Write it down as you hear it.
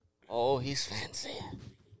Oh, he's fancy.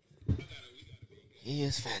 He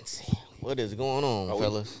is fancy. What is going on,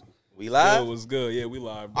 fellas? We live? It was good. Yeah, we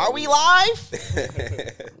live. Bro. Are we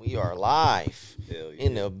live? We are live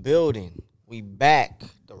in the building. We back.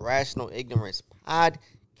 The Rational Ignorance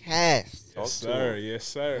Podcast. Yes, sir. Yes,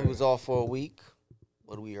 sir. We was off for a week,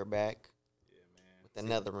 but we are back with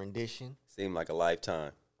another rendition. Seemed like a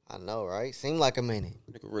lifetime. I know, right? Seemed like a minute.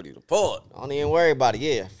 Nigga ready to pull it. Don't even worry about it.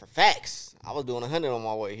 Yeah, for facts. I was doing 100 on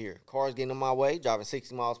my way here. Cars getting in my way, driving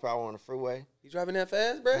 60 miles per hour on the freeway. You driving that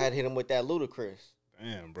fast, bro? I had to hit him with that ludicrous.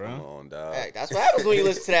 Damn, bro. Come on, dog. Hey, that's what happens when you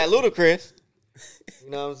listen to that ludicrous. You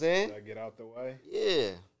know what I'm saying? Gotta get out the way. Yeah.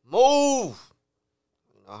 Move.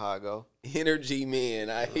 You know how I go. Energy, man.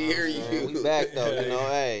 I hear you. We back, though. You know,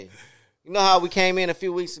 hey. You know how we came in a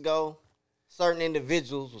few weeks ago? Certain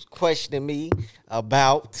individuals was questioning me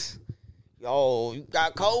about, yo, you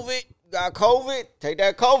got COVID? You got COVID? Take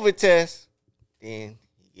that COVID test. Then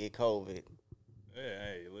you get COVID.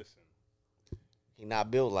 Hey, listen. He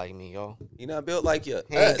not built like me, yo. He not built like you.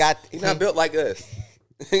 He not built like us.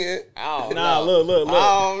 Nah, look.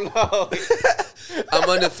 I don't know. I'm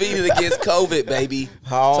undefeated against COVID, baby.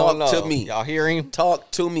 Talk to me. Y'all hear him?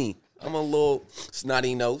 Talk to me. I'm a little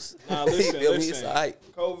snotty nose. Nah, listen. It's all right.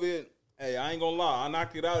 COVID, hey, I ain't gonna lie. I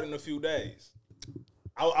knocked it out in a few days.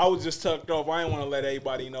 I was just tucked off. I didn't want to let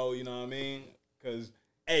everybody know, you know what I mean? Because,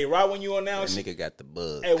 hey, right when you announce... That nigga got the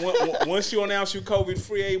bug. Hey, once you announce you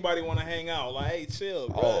COVID-free, everybody want to hang out. Like, hey, chill,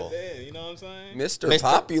 bro. Oh. Damn, you know what I'm saying? Mr.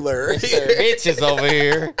 Popular. Mr. Bitches over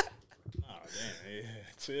here. Oh, damn. Yeah,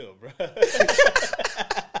 chill, bro.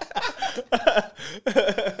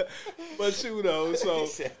 But you know, so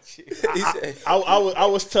I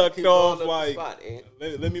was tucked off. Like,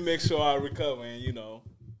 let me make sure I recover, and you know.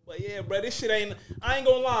 But yeah, bro, this shit ain't. I ain't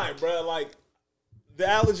gonna lie, bro. Like the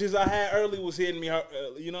allergies I had early was hitting me.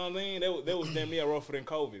 You know what I mean? They was damn near rougher than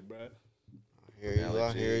COVID, bro.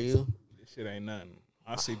 I hear you. This shit ain't nothing.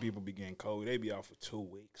 I see people be getting COVID. They be out for 2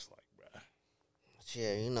 weeks, like, bro.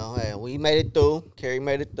 Yeah, you know, hey, we made it through. Kerry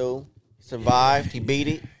made it through. He survived. He beat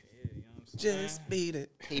it. Just beat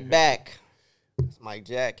it. He back. It's Mike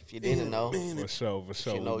Jack, if you didn't know. For sure.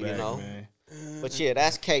 You know, back, you know. Man. But yeah,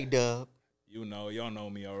 that's K-Dub. You know, y'all know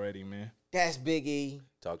me already, man. That's Big E.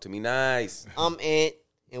 Talk to me nice. I'm Ant,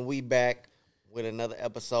 and we back with another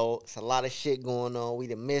episode. It's a lot of shit going on. We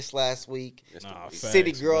done missed last week. Nah,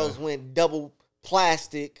 City facts, Girls bro. went double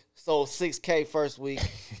plastic, sold 6K first week.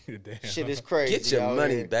 Damn. Shit is crazy. Get your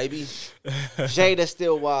money, here. baby. Jada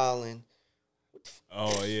still wilding.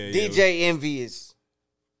 Oh, yeah. DJ Envious.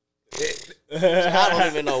 I don't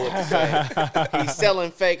even know what to say. He's selling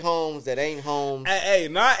fake homes that ain't homes. Hey,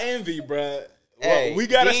 not envy, bruh. Hey, well, we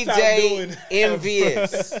gotta DJ stop doing that,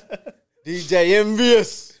 Envious. DJ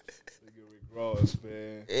Envious. Rick Ross,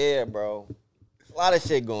 man. Yeah, bro. A lot of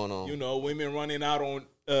shit going on. You know, women running out on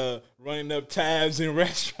running up tabs in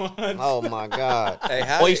restaurants. Oh my God. Hey,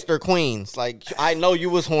 how Oyster Queens. Like, I know you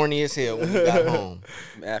was horny as hell when you got home.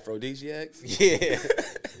 Aphrodisiacs? Yeah.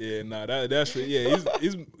 Yeah, nah, that's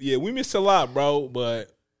yeah, we missed a lot, bro,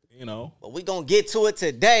 but you know. But we gonna get to it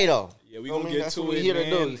today though. Yeah, we Feel gonna me? get That's to what it, we here man.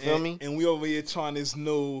 to do, you feel me? And we over here trying this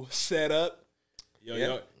new setup. Y'all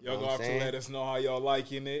Know gonna what have I'm to let us know how y'all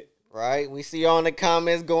liking it. Right? We see y'all in the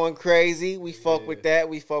comments going crazy. We fuck with that.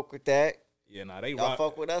 We fuck with that. Yeah, nah, they Y'all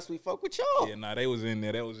fuck with us. We fuck with y'all. Yeah, nah, they was in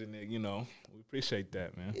there. You know. We appreciate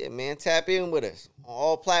that, man. Yeah, man. Tap in with us on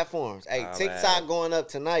all platforms. Hey, TikTok going up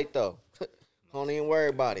tonight though. Don't even worry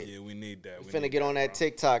about it. Yeah, we need that. We finna get on that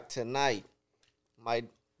TikTok tonight. Might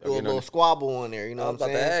do a little squabble on there. You know what I'm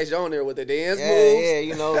saying? I was about to ask you on there with the dance moves. Yeah,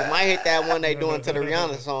 you know, might hit that one they doing to the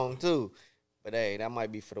Rihanna song too. But hey, that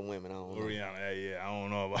might be for the women. I don't know. Rihanna, yeah, I don't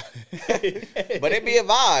know about it. But it be a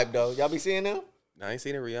vibe though. Y'all be seeing them? No, I ain't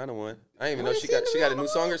seen a Rihanna one. I didn't even know she got a new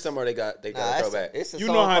song or something, or they got a throwback. It's a You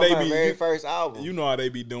song know how from they her be- very first album. You know how they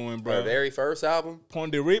be doing, Her bro. very first album. Pon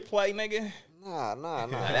de replay, nigga. Nah. Now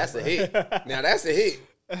that's a hit. Now that's a hit.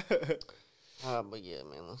 But yeah,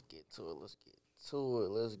 man, let's get to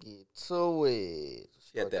it.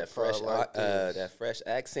 She got that fresh, that fresh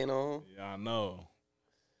accent on. Yeah, I know.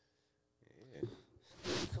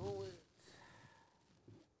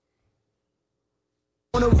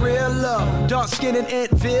 On a real love, dark skin and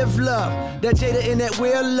Aunt Viv love, that Jada in that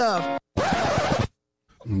real love.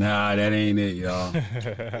 Nah, that ain't it, y'all.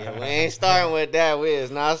 Yeah, we ain't starting with that. We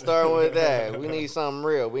is not starting with that. We need something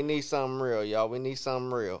real. Y'all. We need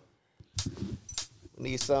something real.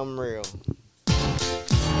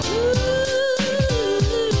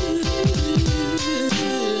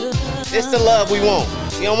 This the love we want.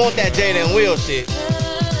 We don't want that Jada and Will shit.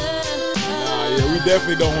 Nah, yeah, we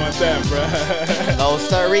definitely don't want that, bro. No,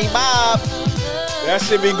 sorry, Bob. That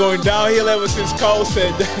shit been going downhill ever since Cole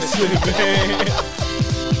said that shit, man.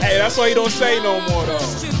 Hey, that's why he don't say no more, though.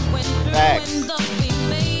 Facts.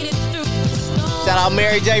 Shout out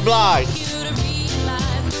Mary J. Blige.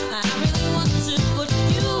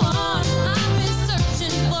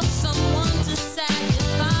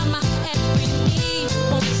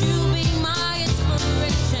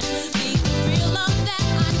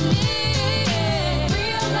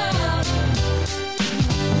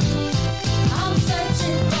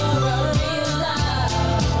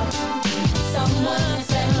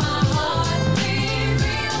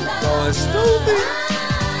 Stupid.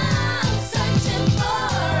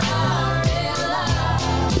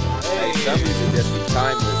 Hey, some music just be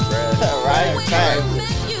timeless, bruh. Right?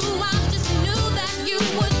 Timeless.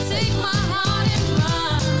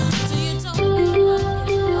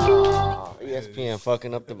 ESPN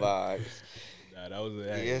fucking up the vibes. Nah, that was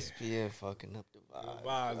ESPN fucking up the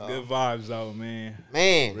vibes. Good vibes, though, man.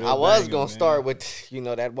 Man, Real I was banging, gonna man. start with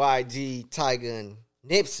that YG, Tyga, and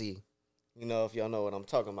Nipsey. If y'all know what I'm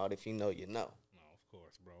talking about. If you know, you know. No, of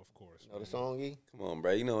course, bro. Of course. Know the song, E? Come on,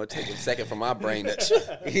 bro. You know it take a second for my brain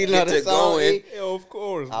to You know the get song, going. E? Yeah, of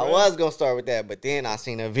course, bro. I was gonna start with that, but then I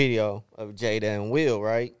seen a video of Jada and Will,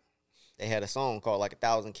 right? They had a song called like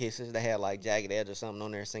 1,000 Kisses. They had like Jagged Edge or something on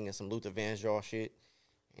there singing some Luther Vandross shit.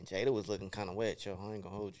 And Jada was looking kind of wet, yo. I ain't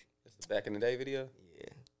gonna hold you. It's the back in the day video.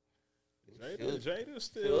 Yeah. Jada She was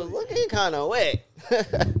still. looking kind of wet.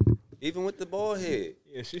 Even with the bald head.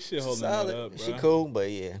 Yeah, she still holding Solid. that up, bro. She cool, but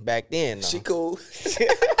yeah, back then, though. She cool.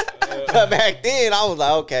 But back then, I was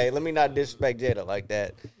like, okay, let me not disrespect Jada like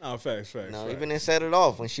that. No, facts. No, even then set it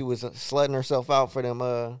off when she was slutting herself out for them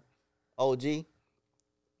OG.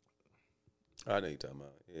 I know you're talking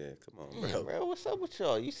about. Yeah, come on, bro. Yeah, bro, what's up with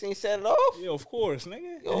y'all? You seen set it off? Yeah, of course, nigga.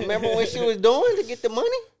 You don't remember when she was doing to get the money?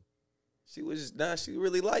 She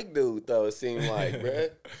really liked dude, though, it seemed like, bro.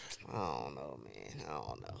 I don't know, man. I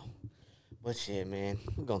don't know. But shit, man,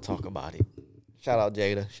 we're going to talk about it. Shout out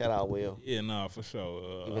Jada. Shout out Will. Yeah, nah, for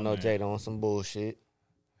sure. Even though Jada on some bullshit.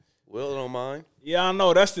 Will don't mind. Yeah, I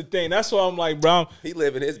know. That's the thing. That's why I'm like, bro. He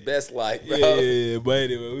living his best life, bro. Yeah. But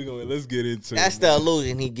anyway, let's get into That's it. the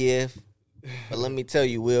illusion he give. But let me tell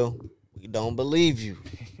you, Will, we don't believe you.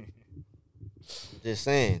 Just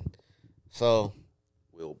saying. So,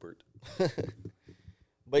 Wilbert.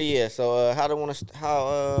 but yeah. So, where we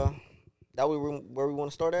want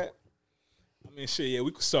to start at? I mean, shit. Yeah,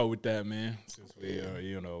 we could start with that, man. Since we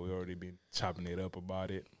we already been chopping it up about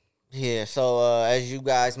it. Yeah. So, as you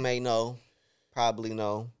guys may know, probably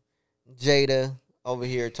know, Jada over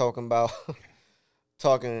here talking about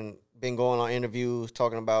been going on interviews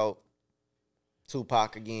talking about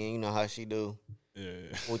Tupac again. You know how she do. Yeah.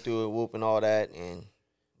 Went through it, whooping all that, and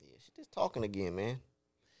yeah, she just talking again, man.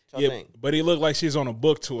 Yeah, but it looked like she's on a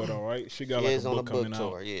book tour, though, right? She got She like is a on book a book coming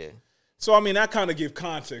tour, out. yeah. So I mean, that kind of give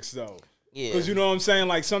context, though. Yeah. Because you know what I'm saying?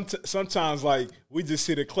 Like, sometimes, like, we just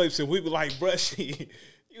see the clips and we be like, bruh, she,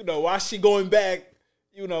 why she going back,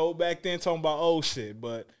 back then talking about old shit.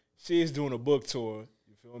 But she is doing a book tour.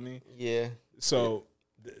 You feel me? Yeah. So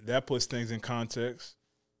that puts things in context.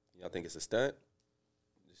 Y'all think it's a stunt?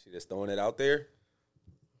 Is she just throwing it out there?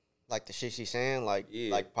 Like the shit she's saying, like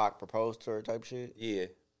Pac proposed to her type shit? Yeah.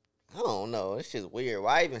 I don't know. It's just weird.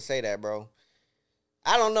 Why even say that, bro?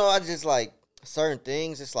 I don't know. I just like certain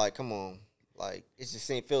things. It's like, come on. Like, it just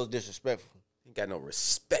feels disrespectful. Ain't got no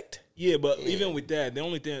respect. Yeah, but even with that, the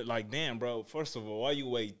only thing, like, damn, bro, first of all, why you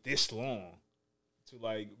wait this long to,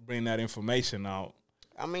 like, bring that information out?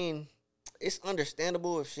 I mean, it's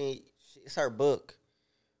understandable if it's her book.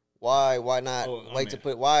 Why not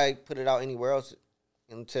why put it out anywhere else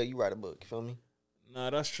until you write a book? You feel me?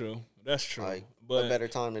 Nah, that's true. That's true. Like, but what better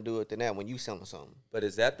time to do it than that when you selling something? But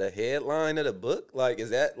is that the headline of the book? Like,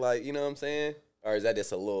 is that like, you know what I'm saying? Or is that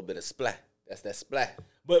just a little bit of splat? That's that splat.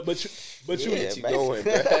 But Yeah, you Get you going,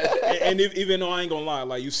 bro. and even though I ain't gonna lie,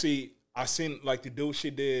 like, you see, I seen like the dude she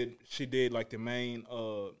did like the main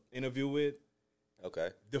interview with. Okay.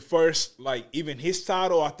 The first, like, even his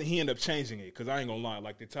title, I think he ended up changing it because I ain't gonna lie,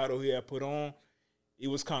 like the title he had put on, it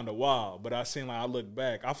was kind of wild. But I seen, like, I look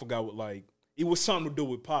back, I forgot what, like, it was something to do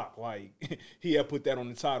with Pac. Like, he had put that on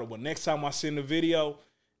the title. But next time I seen the video,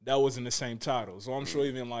 that wasn't the same title. So I'm sure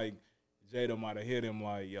even, like, Jada might have hit him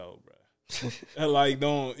like, yo, bro. Like,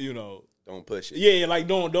 don't push it. Yeah, like,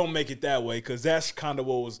 don't make it that way because that's kind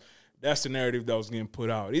of that's the narrative that was getting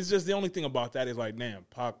put out. It's just the only thing about that is, like, damn,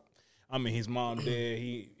 Pac, I mean, his mom dead,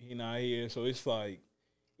 he not here. So it's like,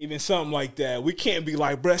 even something like that, we can't be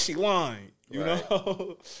like, bruh, she lying. You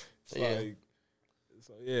know? It's like,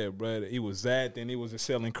 so yeah, bruh, he was that, then he was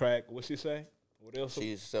selling crack. What's she say? What else? She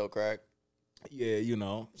used to sell crack. Yeah, you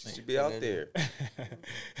know. She should be out there.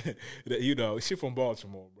 You know, she from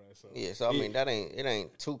Baltimore, bro. So. Yeah, so I mean, it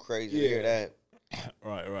ain't too crazy to hear that.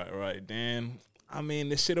 Right. Then, I mean,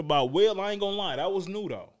 the shit about Will, I ain't gonna lie, that was new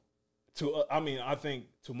though. I think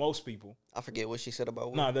to most people. I forget what she said about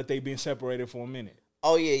Will. Nah, that they been separated for a minute.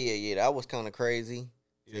 Oh yeah. That was kind of crazy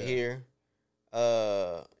to hear.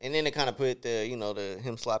 And then it kind of put the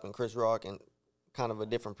him slapping Chris Rock in kind of a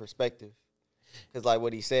different perspective. Because like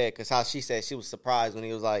what he said, because how she said she was surprised when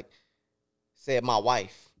he was like, said my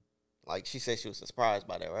wife. Like she said she was surprised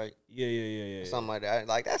by that, right? Yeah. Something like that.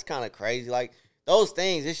 Like that's kind of crazy. Like those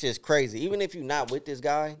things, it's just crazy. Even if you're not with this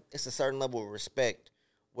guy, it's a certain level of respect.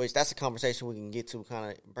 Which that's a conversation we can get to, kind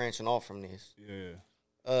of branching off from this.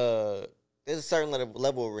 Yeah. There's a certain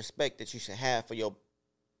level of respect that you should have for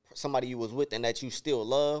somebody you was with and that you still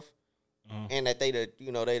love, and that they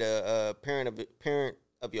the parent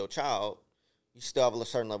of your child. You still have a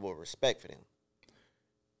certain level of respect for them,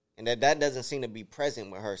 and that doesn't seem to be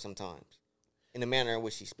present with her sometimes, in the manner in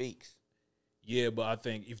which she speaks. Yeah, but I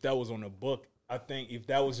think if that was on the book, if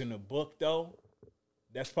that was in the book though,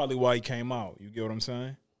 that's probably why he came out. You get what I'm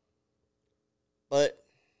saying? But,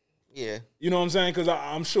 yeah. You know what I'm saying? Because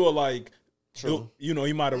I'm sure, like, true. He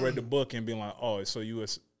might have read the book and been like, oh, so you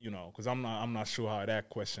was, because I'm not sure how that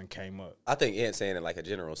question came up. I think Ant's saying it like a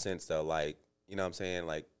general sense, though. Like, you know what I'm saying?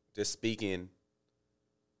 Like, just speaking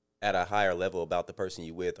at a higher level about the person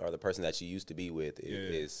you with or the person that you used to be with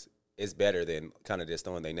is better than kind of just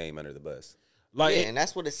throwing their name under the bus. Like, yeah, and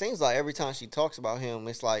that's what it seems like every time she talks about him.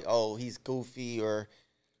 It's like, oh, he's goofy or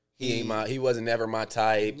he wasn't ever my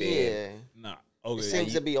type. Yeah, nah. Okay. It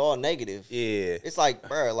seems to be all negative. Yeah, it's like,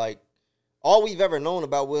 bro, like all we've ever known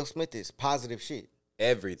about Will Smith is positive shit.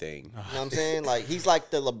 Everything. You know what I'm saying? Like he's like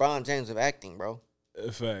the LeBron James of acting, bro.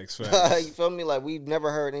 Facts. You feel me? Like we've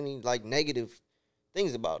never heard any like negative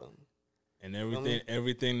things about him. And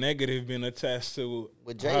everything negative been attached to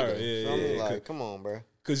with Jada. Yeah. Like, come on, bro.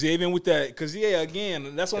 Cause even with that,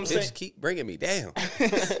 again, that's what I'm saying. Just keep bringing me down.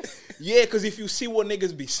 Yeah, cause if you see what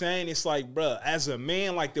niggas be saying, it's like, bruh, as a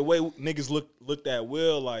man, like the way niggas looked at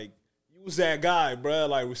Will, like you was that guy, bruh,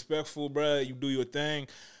 like respectful, bruh, you do your thing.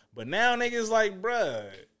 But now niggas like, bruh,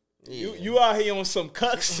 you out here on some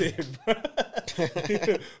cuck shit,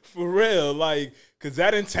 bruh. For real, like, cause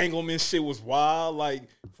that entanglement shit was wild. Like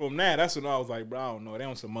from that's when I was like, bro, I don't know, they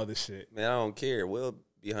on some other shit. Man, I don't care. Will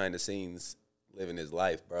behind the scenes living his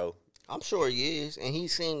life, bro. I'm sure he is, and he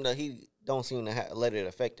don't seem to let it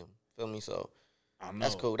affect him. Feel me? So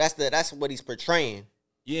that's cool. That's what he's portraying.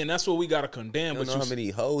 Yeah, and that's what we gotta condemn. But you know how many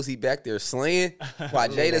hoes he back there slaying? While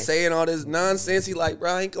Jada saying all this nonsense, he like,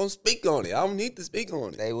 bro, I ain't gonna speak on it. I don't need to speak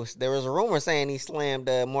on it. There was a rumor saying he slammed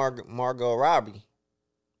Margot Robbie,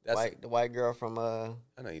 the white girl from I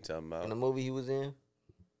know you talking about in the movie he was in.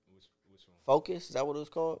 Focus, is that what it was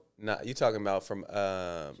called? Nah, you talking about from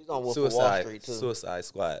she's on Wolf of Wall Street too. Suicide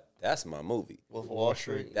Squad. That's my movie. Wolf of Wall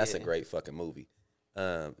Street. That's a great fucking movie.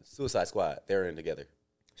 Suicide Squad. They're in together.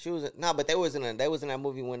 She was but they was in that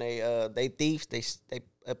movie when they thieves, they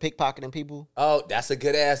pickpocketing people. Oh, that's a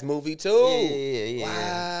good ass movie too. Yeah.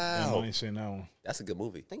 Wow. I ain't seen that one. That's a good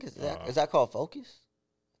movie. I think is that called Focus?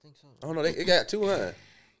 I think so. Oh no, they got two, huh?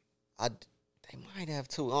 They might have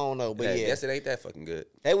two. I don't know, but I guess it ain't that fucking good.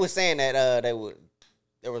 They was saying that there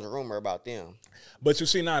was a rumor about them. But you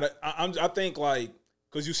see, now I think like,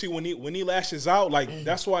 cause you see when he lashes out, like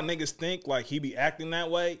that's why niggas think like he be acting that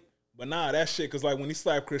way. But nah, that shit, cause like when he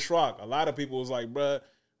slapped Chris Rock, a lot of people was like, bruh,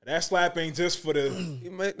 that slap ain't just for the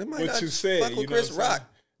what you said. Fuck with Chris Rock.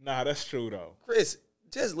 Nah, that's true though. Chris,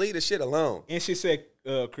 just leave the shit alone. And she said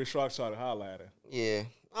Chris Rock tried to holler at her. Yeah,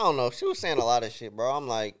 I don't know. She was saying a lot of shit, bro. I'm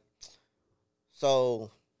like. So,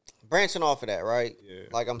 branching off of that, right? Yeah.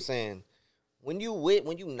 Like I'm saying, when you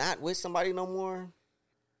not with somebody no more,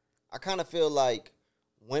 I kind of feel like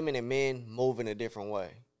women and men move in a different way.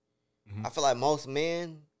 Mm-hmm. I feel like most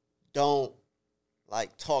men don't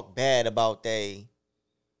like talk bad about they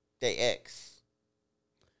ex.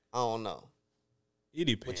 I don't know. It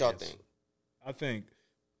depends. What y'all think? I think,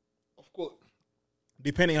 of course,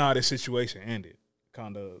 depending on how the situation ended,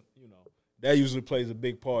 kind of, that usually plays a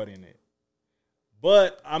big part in it.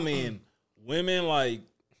 But, I mean, women, like,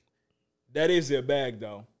 that is their bag,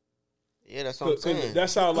 though. Yeah, that's what I'm saying.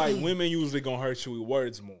 That's how, like, women usually going to hurt you with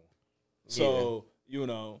words more. So,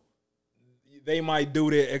 they might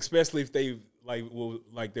do that, especially if they,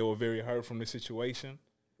 they were very hurt from the situation.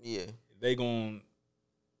 Yeah. They're not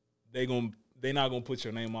going to put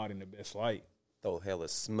your name out in the best light. Throw hella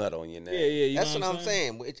smut on your name. Yeah, that's what I'm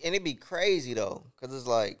saying. And it'd be crazy, though, because it's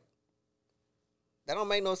like, that don't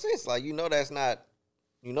make no sense. Like, that's not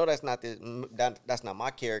You know that's not that's not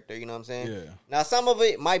my character. You know what I'm saying? Yeah. Now some of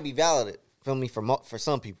it might be valid. Feel me for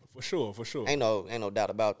some people. For sure. Ain't no doubt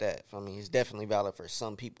about that. I mean, it's definitely valid for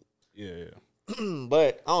some people. Yeah.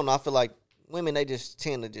 But I don't know. I feel like women, they just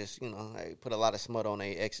tend to just put a lot of smut on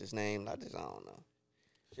their ex's name. I don't know.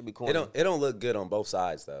 Should be corny. It don't look good on both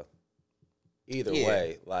sides though. Either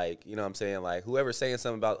way, like you know what I'm saying. Like whoever's saying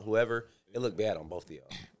something about whoever, it look bad on both of y'all.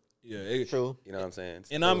 Yeah, true. You know what I'm saying?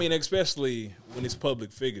 And I mean, especially when it's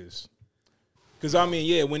public figures, because I mean,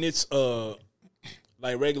 yeah, when it's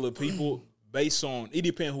like regular people. Based on, it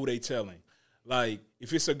depends who they telling. Like,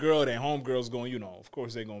 if it's a girl that homegirl's going, of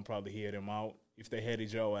course they going to probably hear them out. If they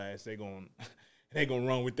headed your ass, they going to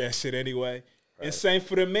run with that shit anyway. Right. And same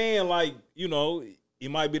for the man, like,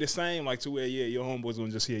 it might be the same, like, to where, your homeboy's going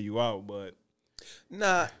to just hear you out, but.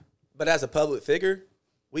 Nah, but as a public figure,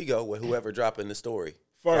 we go with whoever dropping the story.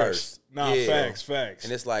 First. Nah, facts.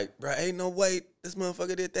 And it's like, bro, ain't no way this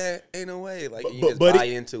motherfucker did that. Ain't no way. Like, you just buy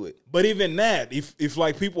into it. But even that, if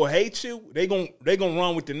like people hate you, they gon'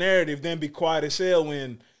 run with the narrative, then be quiet as hell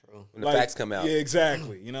when the facts come out. Yeah,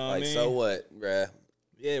 exactly. You know what I mean? So what, bruh?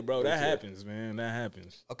 Yeah, bro, that happens, man. That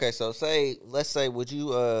happens. Okay, so let's say, would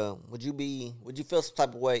you feel some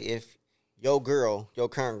type of way if your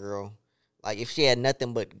current girl, like if she had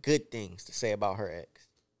nothing but good things to say about her ex?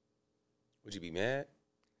 Would you be mad?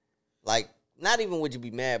 Like, not even would you be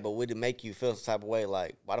mad, but would it make you feel some type of way?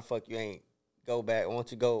 Like, why the fuck you ain't go back? Why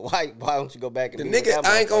don't you go back and the be nigga? with that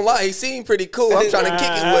I ain't gonna lie, he seemed pretty cool. I'm trying to kick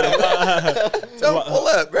it with him. Don't pull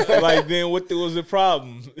up, bro. Like, then what was the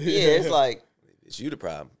problem? Yeah, it's like it's you the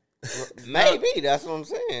problem. Maybe that's what I'm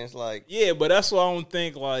saying. It's like but that's why I don't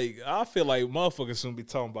think I feel like motherfuckers shouldn't be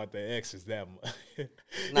talking about their exes that much.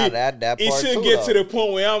 Not that part. It shouldn't get to the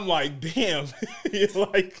point where I'm like, damn,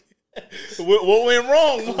 like. What went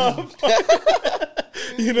wrong,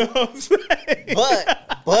 motherfucker? You know what I'm saying?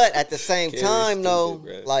 But at the same time, though,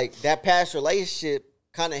 like that past relationship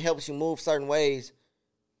kind of helps you move certain ways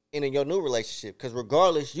in your new relationship. Because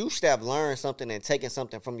regardless, you should have learned something and taken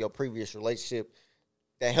something from your previous relationship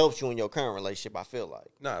that helps you in your current relationship. I feel like.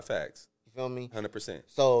 Nah, facts. You feel me? 100%.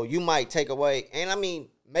 So you might take away, and I mean,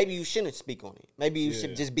 maybe you shouldn't speak on it. Maybe you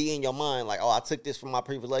should just be in your mind like, oh, I took this from my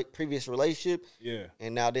previous relationship,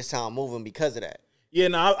 and now this is how I'm moving because of that. Yeah,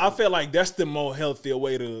 no, I feel like that's the more healthier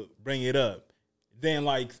way to bring it up than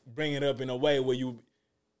like bring it up in a way where you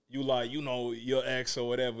like, your ex or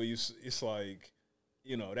whatever. It's like,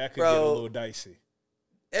 that could get a little dicey.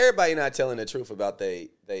 Everybody not telling the truth about they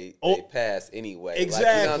past anyway. Exactly.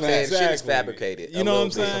 Like, you know what I'm saying? Exactly. Shit is fabricated. You know what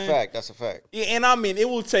I'm saying? That's a fact. Yeah, and I mean, it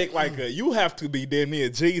will take like you have to be damn near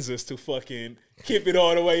Jesus to fucking keep it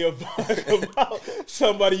all the way about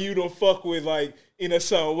somebody you don't fuck with like in a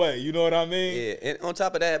certain way. You know what I mean? Yeah, and on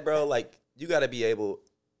top of that, bro, like you got to be able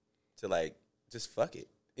to like just fuck it.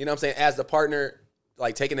 You know what I'm saying? As the partner,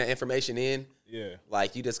 like taking that information in. Yeah.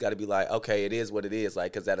 Like you just got to be like, okay, it is what it is.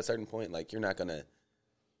 Like, because at a certain point, like you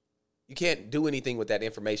can't do anything with that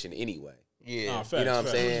information anyway. Yeah. Facts, you know what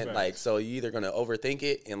I'm saying? Facts. Like, so you either going to overthink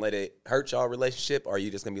it and let it hurt y'all relationship, or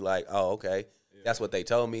you just going to be like, oh, okay, that's what they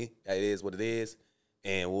told me. It is what it is.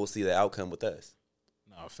 And we'll see the outcome with us.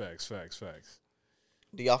 No, facts.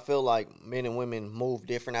 Do y'all feel like men and women move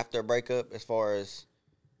different after a breakup as far as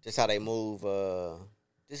just how they move,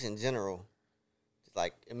 just in general? Just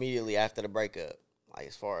like immediately after the breakup. Like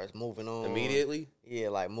as far as moving on, immediately, yeah,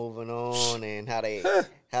 like moving on and how they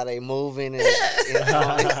moving and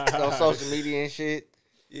on social media and shit.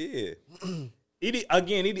 Yeah.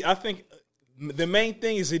 I think the main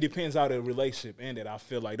thing is it depends how the relationship ended. I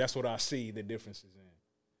feel like that's what I see the differences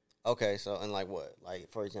in. Okay, so and like what? Like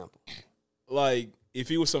for example, like if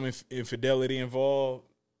it was some infidelity involved,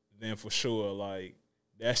 then for sure, like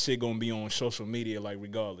that shit gonna be on social media, like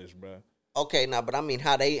regardless, bro. Okay, but I mean,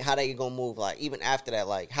 how they gonna move? Like even after that,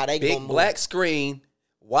 like how they big gonna move? Black screen,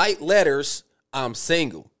 white letters. I'm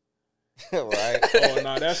single. Right? Oh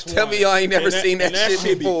no, that's tell me y'all ain't never seen that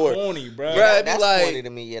shit before. Be corny, bro. That's like, corny to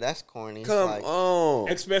me. Yeah, that's corny. Come like, on.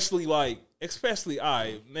 Especially when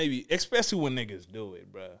niggas do it,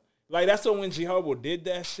 bro. Like, that's when herbo did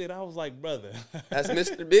that shit. I was like, brother. That's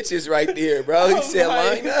Mr. Bitches right there, bro. He said,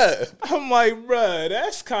 line up. I'm like, bro,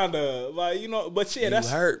 that's kind of like, but yeah, that's.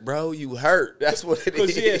 You hurt, bro. You hurt. That's what it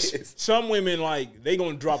is. Yes, some women, like, they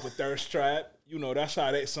going to drop a thirst trap. That's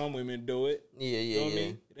how some women do it. Yeah. I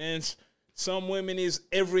mean? And some women is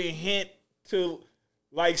every hint to,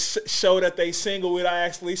 like, show that they single without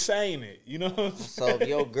actually saying it. You know what I'm saying?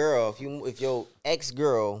 So if your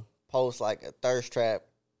ex-girl posts, like, a thirst trap,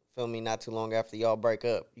 feel me, not too long after y'all break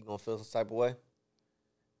up, you gonna feel some type of way?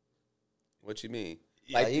 What you mean?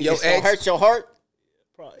 Like your ex hurt your heart?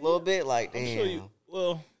 Probably, a little bit? Like, damn.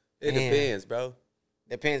 Well, it depends, bro.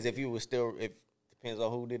 Depends if you was still depends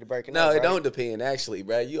on who did the breaking. No, up, it right? don't depend. Actually,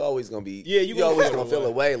 bro, you always gonna be. Yeah, you always gonna feel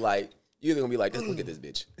away. Like you either gonna be like, look at this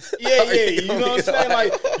bitch. Yeah. You know what I'm saying?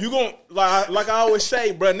 Like you gonna like I always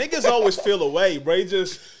say, bro. Niggas always feel away, bro. It's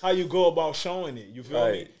just how you go about showing it. You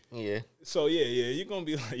feel me? Yeah. So yeah, you're gonna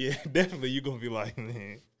be like, yeah, definitely you're gonna be like,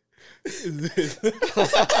 man.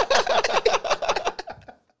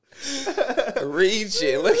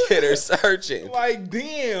 Reaching, look at her searching. Like,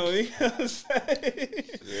 damn, you know what I'm saying?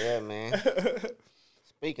 Yeah, man.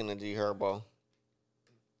 Speaking of G Herbo,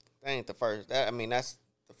 that ain't the first. That's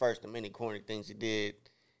the first of many corny things he did.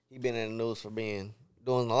 He been in the news for doing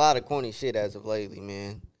a lot of corny shit as of lately,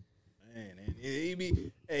 man. Man,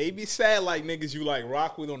 he be sad like niggas you like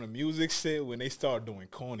rock with on the music shit when they start doing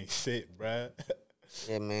corny shit, bruh.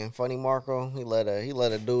 Yeah, man. Funny Marco, he let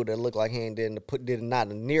a dude that looked like he ain't did not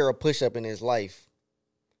near a push up in his life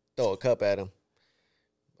throw a cup at him.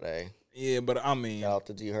 But hey, Yeah, but I mean, shout out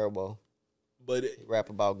to G Herbo. But He rap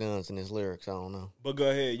about guns in his lyrics. I don't know. But go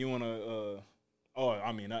ahead, you wanna?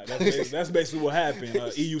 That's basically what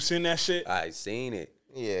happened. You seen that shit? I seen it.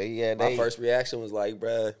 Yeah. My first reaction was like,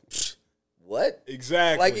 bruh, what?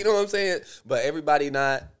 Exactly. Like, you know what I'm saying? But everybody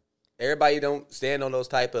don't stand on those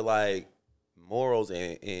type of like morals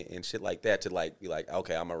and shit like that to like be like,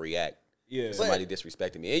 okay, I'm gonna react. Yeah. Somebody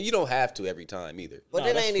disrespecting me. And you don't have to every time either. But Nah,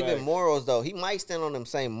 it that's ain't even facts. morals though. He might stand on them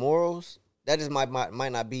same morals. That just might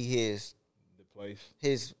not be his The place.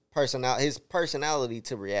 his personality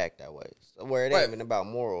to react that way. So where it ain't Right. even about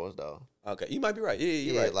morals though. Okay, you might be right. Yeah,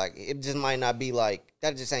 you're right. Like it just might not be like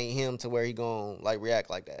that. Just ain't him to where he gonna like react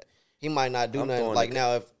like that. He might not do I'm nothing. throwing Like the-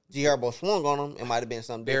 now, if G Herbo swung on him, it might have been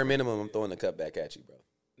something Bare different. minimum, I'm throwing the cup back at you, bro.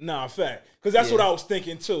 Nah, fact. Because that's Yeah. what I was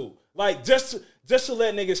thinking too. Like just to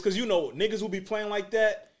let niggas, because you know niggas who be playing like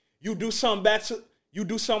that, you do something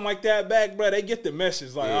like that back, bro. They get the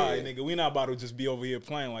message. Like, Yeah. all right, nigga, we not about to just be over here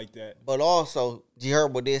playing like that. But also, G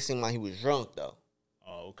Herbo did seem like he was drunk though.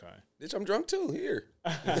 Oh, okay. Bitch, I'm drunk too. Here.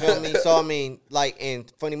 You feel me? So I mean, like,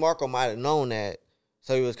 and Funny Marco might have known that,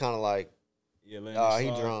 so he was kind of like, Yeah, let me "Oh, he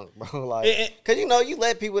slide. drunk, bro." Like, cause you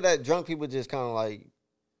let people that drunk people just kind of like,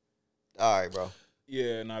 "All right, bro."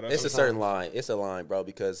 Yeah, no, that's It's a certain line. It's a line, bro,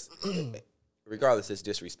 because regardless, it's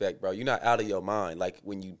disrespect, bro. You're not out of your mind. Like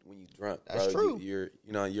when you drunk, bro. That's true.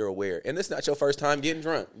 You're aware, and it's not your first time getting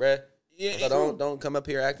drunk, bro. Yeah, So don't come up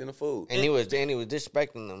here acting a fool. And he was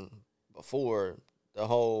disrespecting them before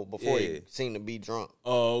he seemed to be drunk.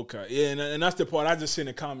 Oh, okay. Yeah, and that's the part. I just seen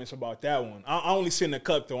the comments about that one. I only seen the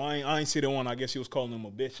cut, though. I ain't see the one. I guess he was calling him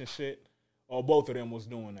a bitch and shit. Or both of them was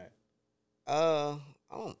doing that. I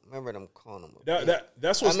don't remember them calling him. A bitch.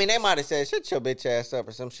 That's what. I mean, they might have said, "Shut your bitch ass up"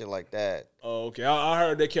 or some shit like that. Oh, okay. I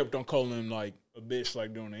heard they kept on calling him like a bitch,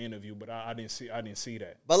 like during the interview, but I didn't see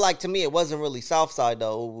that. But like to me, it wasn't really Southside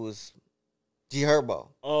though. It was G Herbo.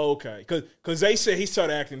 Oh, okay. Cause they said he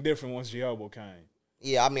started acting different once G Herbo came.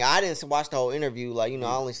 Yeah, I mean, I didn't watch the whole interview. Like,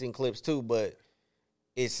 I only seen clips too, but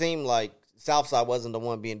it seemed like Southside wasn't the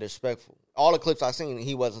one being disrespectful. All the clips I seen,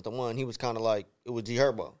 he wasn't the one. He was kind of like, it was G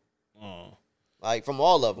Herbo. Oh. Like, from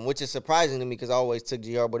all of them, which is surprising to me because I always took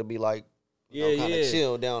G Herbo to be like, kind of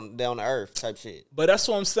chill, down to earth type shit. But that's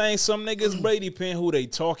what I'm saying. Some niggas, Brady, depend who they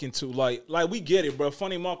talking to. Like we get it, bro.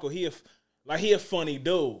 Funny Marco, he a funny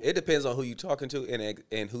dude. It depends on who you talking to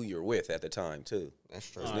and who you're with at the time too. That's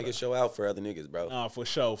true. Niggas show out for other niggas, bro. Nah, for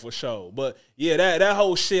sure. But yeah, that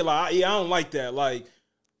whole shit, like, I don't like that. Like,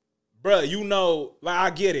 bruh, like, I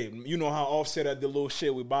get it. You know how Offset had the little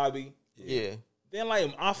shit with Bobby? Yeah. Then,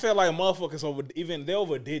 like, I feel like motherfuckers they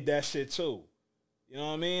overdid that shit too. You know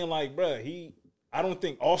what I mean? Like, bruh, I don't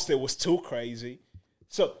think Offset was too crazy.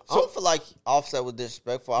 So I don't feel like Offset was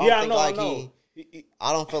disrespectful. I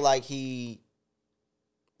don't feel like he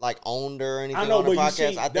like owned her or anything on the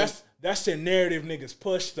podcast. I think that's the narrative niggas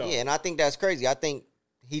push though. Yeah, and I think that's crazy. I think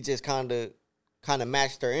he just kind of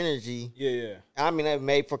matched her energy. Yeah. I mean, it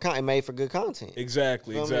made for good content.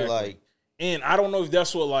 Exactly. Like, and I don't know if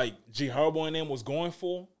that's what like G Herbo and them was going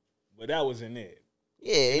for, but that wasn't it.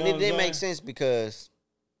 Yeah, and it didn't make sense because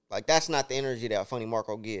like that's not the energy that Funny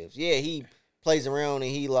Marco gives. Yeah, he plays around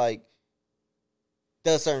and he like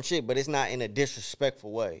does certain shit, but it's not in a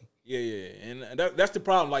disrespectful way. Yeah, and that's the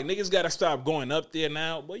problem. Like, niggas got to stop going up there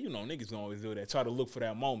now. But, niggas don't always do that. Try to look for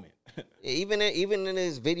that moment. Even in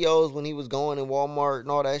his videos when he was going in Walmart and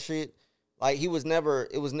all that shit, like, he never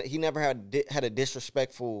had a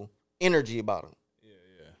disrespectful energy about him. Yeah.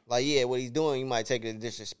 Like, yeah, what he's doing, you might take it as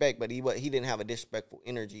disrespect, but he didn't have a disrespectful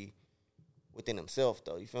energy within himself,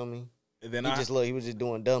 though. You feel me? And then he was just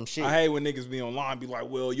doing dumb shit. I hate when niggas be online be like,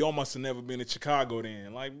 well, y'all must have never been to Chicago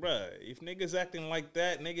then. Like, bruh, if niggas acting like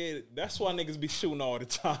that, nigga, that's why niggas be shooting all the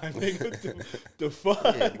time. Nigga, the fuck?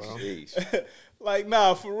 Yeah, bro. Like,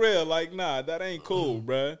 nah, for real. Like, nah, that ain't cool,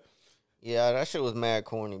 bruh. Yeah, that shit was mad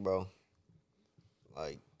corny, bro.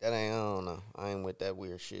 Like, that ain't, I don't know. I ain't with that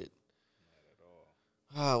weird shit.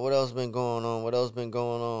 Not at all. What else been going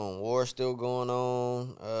on? War still going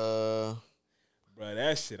on. Bro,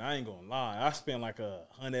 that shit, I ain't gonna lie. I spent like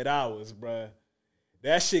 100 hours, bro.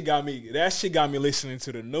 That shit got me listening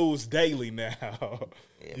to the news daily now.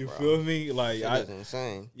 Yeah, you feel me? Like, that's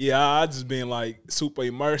insane. Yeah, I just been like super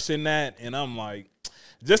immersed in that, and I'm like,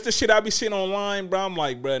 just the shit I be seeing online, bro. I'm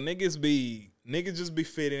like, bro, niggas just be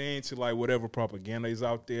fitting into like whatever propaganda is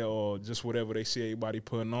out there or just whatever they see everybody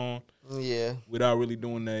putting on. Yeah. Without really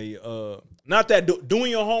doing not that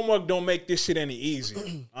doing your homework don't make this shit any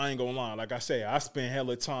easier. I ain't gonna lie. Like I say, I spend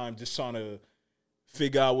hella time just trying to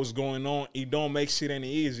figure out what's going on. It don't make shit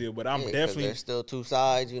any easier, but I'm definitely. There's still two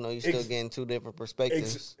sides. You know, you're still getting two different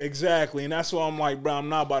perspectives. Exactly, and that's why I'm like, bro, I'm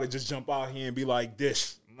not about to just jump out here and be like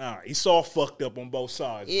this. Nah, it's all fucked up on both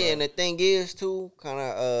sides. Yeah, bro. And the thing is too, kind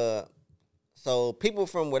of, so people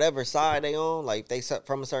from whatever side they on, like if they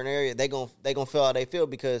from a certain area, they gonna feel how they feel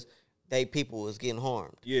because they people is getting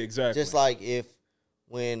harmed. Yeah, exactly. Just like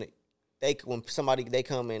when somebody they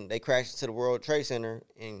come and they crash into the World Trade Center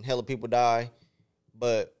and hella people die,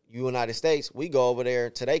 but United States, we go over there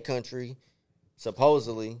to their country,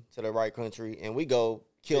 supposedly to the right country, and we go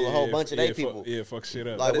kill a whole bunch of their people. Fuck shit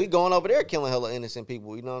up. Like we going over there killing hella innocent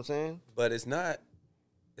people. You know what I'm saying? But it's not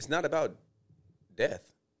about death.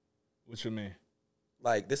 What you mean?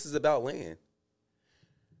 Like, this is about land.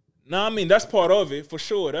 No, I mean, that's part of it, for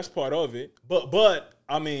sure. That's part of it. But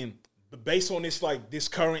I mean, based on this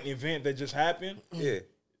current event that just happened, yeah.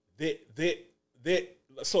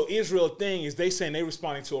 So Israel thing is they saying they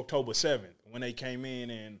responding to October 7th when they came in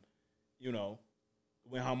and, you know,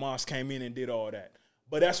 when Hamas came in and did all that.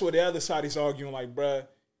 But that's what the other side is arguing, like, bruh,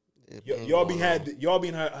 y'all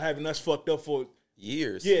been having us fucked up for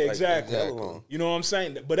years. Yeah, exactly. You know what I'm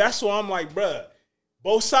saying? But that's why I'm like, bruh,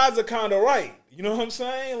 both sides are kind of right. You know what I'm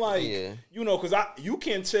saying? Like, you know, because you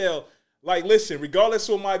can tell, like, listen, regardless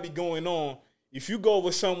of what might be going on, if you go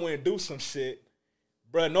over somewhere and do some shit,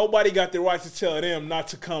 bruh, nobody got the right to tell them not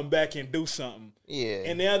to come back and do something. Yeah.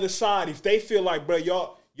 And the other side, if they feel like, bruh,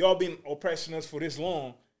 y'all been oppressing us for this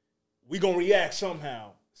long, we gonna react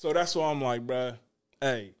somehow. So that's why I'm like, bruh,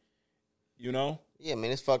 hey, you know? Yeah,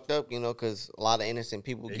 man, it's fucked up, you know, because a lot of innocent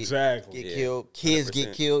people get killed. Kids 100%.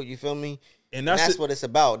 Get killed, you feel me? And that's what it's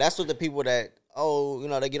about. That's what the people that, you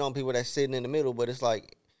know, they get on people that's sitting in the middle, but it's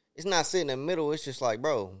like, it's not sitting in the middle. It's just like,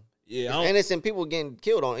 bro, innocent people getting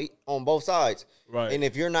killed on both sides. Right. And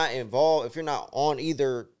if you're not involved, if you're not on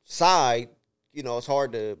either side, you know, it's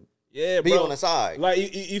hard to be on the side. Like,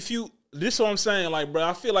 this is what I'm saying, like, bro,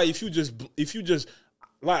 I feel like if you just,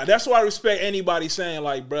 like, that's why I respect anybody saying,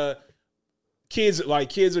 like, bro, kids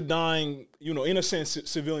are dying, you know, innocent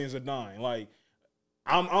civilians are dying. Like,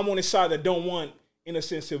 I'm on the side that don't want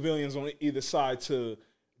innocent civilians on either side to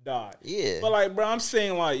die. Yeah. But, like, bro, I'm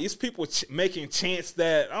saying, like, it's people making chants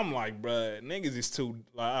that I'm like, bro, niggas is too,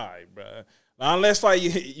 like, all right, bro. Like, unless, like,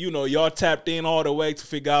 you know, y'all tapped in all the way to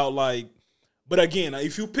figure out, like, but again,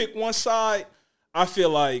 if you pick one side, I feel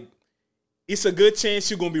like it's a good chance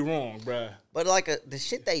you're going to be wrong, bro. But, like, the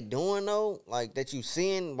shit they doing, though, like, that you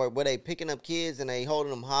seeing where they picking up kids and they holding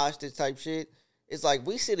them hostage type shit, it's like,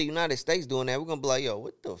 we see the United States doing that, we're going to be like, yo,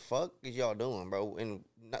 what the fuck is y'all doing, bro? And,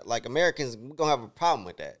 like, Americans, we're going to have a problem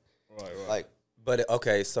with that. Right. Like, but,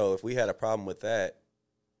 okay, so if we had a problem with that,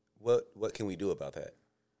 what can we do about that?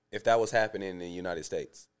 If that was happening in the United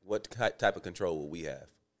States, what type of control would we have?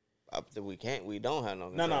 We don't have no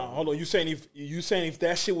control. No, hold on. You saying if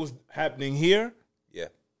that shit was happening here? Yeah.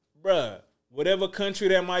 Bruh, whatever country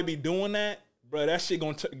that might be doing that, bruh, that shit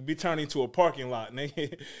gonna be turned into a parking lot,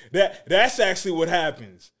 nigga. That's actually what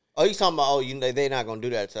happens. Oh, you talking about, they're not gonna do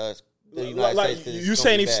that to us. Like, you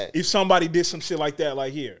saying if somebody did some shit like that,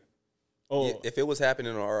 like here. Oh, yeah, if it was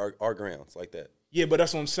happening on our grounds like that. Yeah, but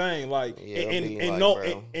that's what I'm saying. Like,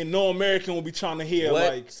 and no American will be trying to hear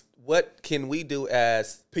what can we do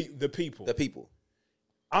as the people? The people.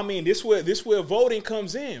 I mean, this where voting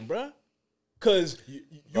comes in, bruh. Because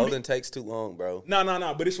voting takes too long, bro. No.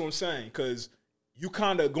 But this is what I'm saying. Because you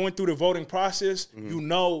kind of going through the voting process, you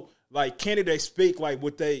know, like candidates speak like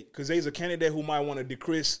because there's a candidate who might want to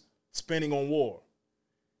decrease spending on war.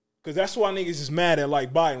 Because that's why niggas is mad at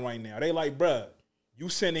like Biden right now. They like, bruh, you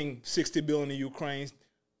sending $60 billion to Ukraine,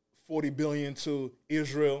 $40 billion to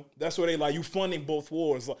Israel. That's what they like. You funding both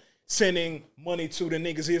wars. sending money to the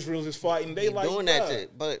niggas Israel is fighting. They like doing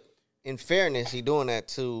that, but in fairness, he doing that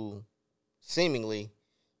to seemingly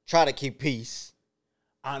try to keep peace.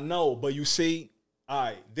 I know, but you see, all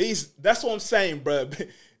right, that's what I'm saying, bro.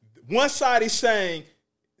 One side is saying,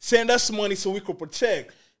 send us money so we could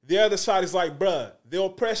protect. The other side is like, bruh, they're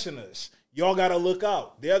oppressing us. Y'all got to look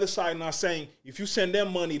out. The other side not saying, if you send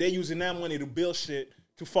them money, they're using that money to build shit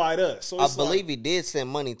to fight us. So I believe he did send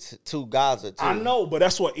money to Gaza, too. I know, but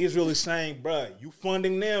that's what Israel is saying, bruh. You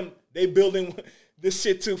funding them, they building this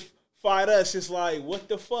shit to fight us. It's like, what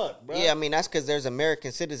the fuck, bruh? Yeah, I mean, that's because there's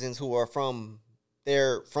American citizens who are from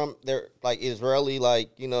their like, Israeli,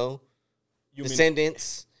 like,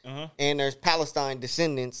 descendants. And there's Palestine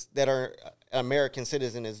descendants that are American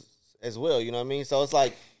citizens as well. You know what I mean? So it's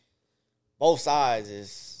like both sides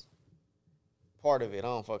is part of it. I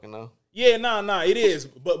don't fucking know. Yeah, nah, it is.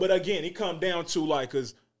 But again, it comes down to like,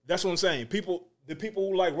 cause that's what I'm saying. The people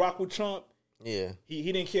who like rock with Trump, yeah,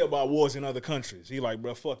 he didn't care about wars in other countries. He like,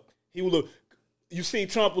 bro, fuck. He would look. You see,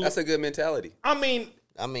 Trump. That's a good mentality. I mean,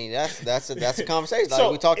 that's a conversation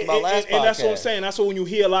like we talked about last podcast. And that's what I'm saying. That's what when you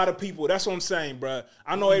hear a lot of people. That's what I'm saying, bro.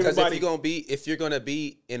 I know everybody. Because if you're gonna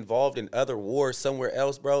be involved in other wars somewhere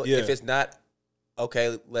else, bro. Yeah. If it's not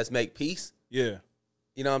okay, let's make peace. Yeah.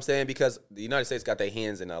 You know what I'm saying? Because the United States got their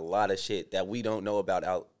hands in a lot of shit that we don't know about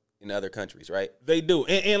out in other countries, right? They do,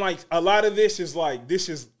 and like a lot of this is like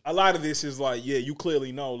yeah, you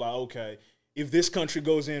clearly know, like, okay, if this country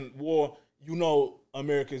goes in war,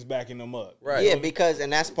 America's backing them up. Right. Yeah, because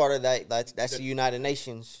that's part of that's the United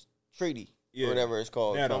Nations treaty, or whatever it's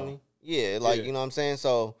called. Yeah, like, you know what I'm saying?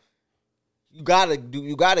 So you gotta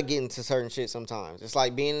get into certain shit sometimes. It's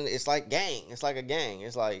like gang. It's like a gang.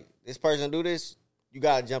 It's like this person do this, you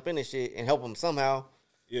gotta jump in this shit and help them somehow.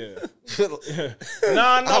 Yeah.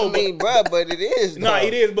 I mean, bro, but it is.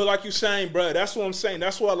 It is, but like you saying, bro, that's what I'm saying.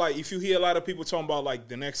 That's why, like, if you hear a lot of people talking about like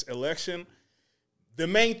the next election, the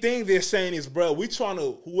main thing they're saying is, bro, we trying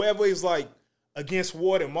to, whoever is like against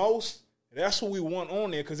war the most, that's who we want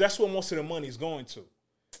on there, because that's where most of the money's going to.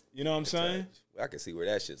 You know what I'm saying? I can see where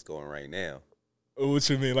that shit's going right now. What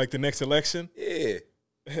you mean, like the next election? Yeah.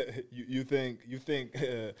 you think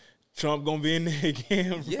Trump gonna be in there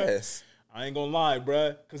again, bro? Yes. I ain't gonna lie,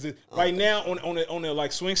 bro, because right now on the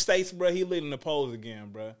like swing states, bro, he leading the polls again,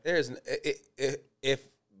 bro. If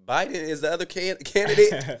Biden is the other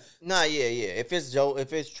candidate, yeah. If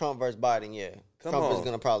it's Trump versus Biden, yeah, Trump is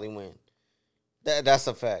gonna probably win. That's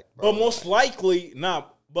a fact, bro. But most likely,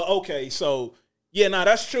 But okay, so yeah,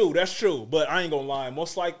 that's true. That's true. But I ain't gonna lie.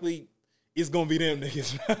 Most likely, it's gonna be them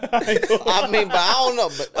niggas. I mean, but I don't know.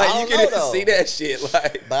 But like, I don't you know, can though. see that shit.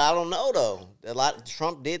 Like, but I don't know though.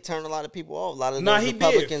 Trump did turn a lot of people off. A lot of those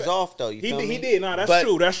Republicans off though. You feel me? He did. That's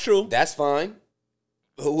true. That's true. That's fine.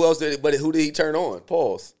 Who else did? But who did he turn on?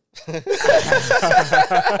 Pause. I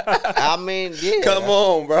mean, yeah. Come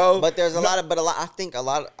on, bro. But there's a lot. I think a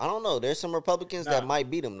lot. I don't know. There's some Republicans that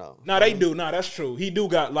might beat him though. They do. That's true. He do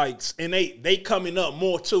got likes, and they coming up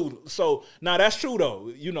more too. So that's true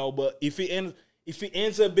though. But if he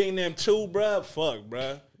ends up being them too, bro, fuck,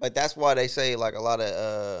 bro. But that's why they say like a lot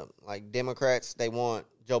of like Democrats, they want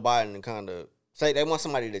Joe Biden to kind of say they want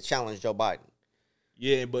somebody to challenge Joe Biden.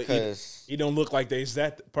 Yeah, but he don't look like they's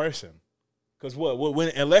that person. Cause when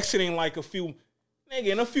election in like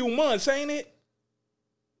in a few months, ain't it?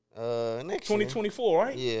 Next 2024,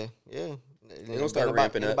 right? Yeah. They're gonna start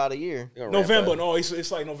ramping up in about a year. November, no,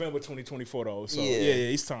 it's like November 2024 though. So yeah,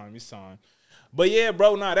 it's time. But yeah,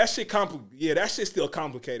 bro, that shit that shit's still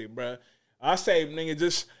complicated, bro. I say, nigga,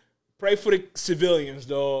 just pray for the civilians,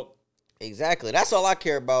 dog. Exactly. That's all I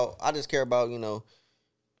care about. I just care about,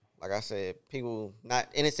 like I said,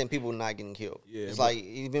 innocent people not getting killed. Yeah, it's like,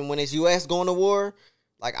 even when it's U.S. going to war,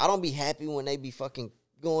 like, I don't be happy when they be fucking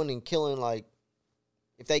going and killing, like,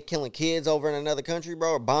 if they killing kids over in another country,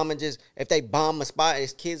 bro, or if they bomb a spot,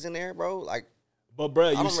 there's kids in there, bro. Like, but, bro,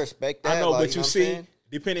 I don't respect that. I know, like, but you see,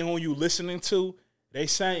 depending on who you listening to, they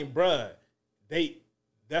saying, bro, they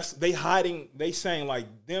hiding, they saying, like,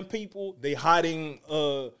 them people, they hiding,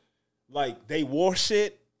 like, they war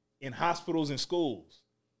shit in hospitals and schools.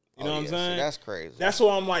 You know what I'm saying? That's crazy. That's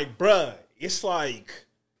why I'm like, bruh, it's like,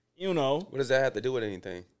 What does that have to do with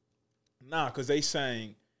anything? Because they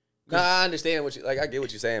saying. I understand I get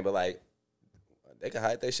what you're saying, but like, they can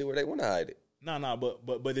hide that shit where they want to hide it.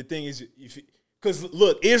 But the thing is, because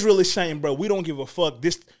look, Israel is saying, bro, we don't give a fuck.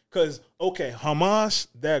 Because, okay, Hamas,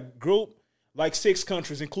 that group, like 6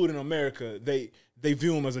 countries, including America, they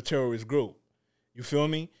view them as a terrorist group. You feel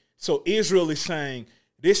me? So Israel is saying,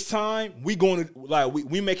 this time, we going to, like,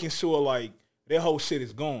 we making sure, like, their whole shit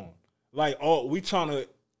is gone. Like, we trying to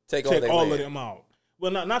take all of them out.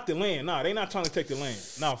 Well, not the land. Nah, they not trying to take the land.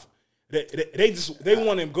 Nah, they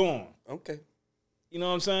want him gone. Okay. You know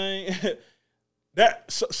what I'm saying?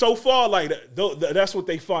 That so far, like that's what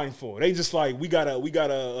they fighting for. They just like we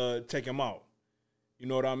gotta take him out. You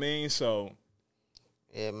know what I mean? So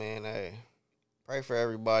yeah, man. Hey, pray for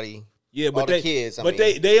everybody. Yeah, but the kids.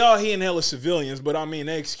 They are hitting hella civilians. But I mean,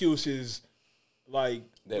 their excuse is like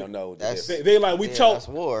they don't know. They like we told, that's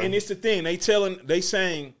war. And it's the thing they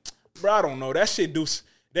saying, bro, I don't know that shit.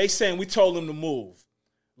 They saying we told them to move,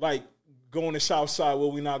 like going to Southside where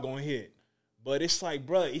we not gonna hit. But it's like,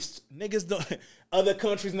 bro, it's niggas don't. Other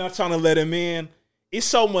countries not trying to let him in. It's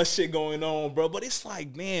so much shit going on, bro. But it's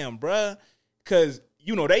like, damn, bro, because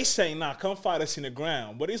you know they say, nah, come fight us in the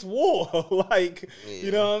ground, but it's war. Like,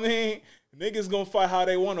 you know what I mean? Niggas gonna fight how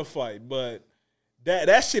they want to fight, but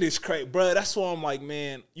that shit is crazy, bro. That's why I'm like,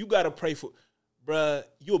 man, you gotta pray for, bro.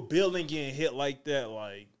 Your building getting hit like that,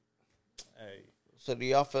 like, hey. So do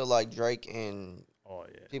y'all feel like Drake and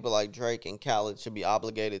people like Drake and Khaled should be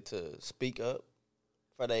obligated to speak up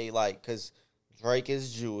for they like, because Drake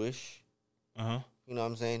is Jewish. You know what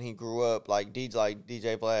I'm saying? He grew up like DJ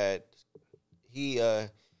Vlad. He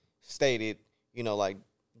stated, you know, like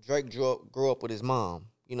Drake grew up with his mom,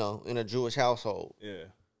 you know, in a Jewish household. Yeah.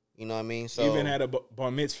 You know what I mean? So even had a bar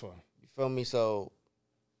mitzvah. You feel me? So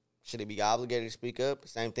should he be obligated to speak up?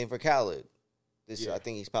 Same thing for Khaled. I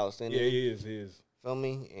think he's Palestinian. Yeah, he is. Feel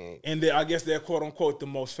me? And I guess they're quote unquote the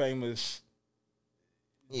most famous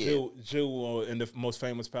Jew and the most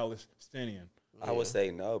famous Palestinian. I would say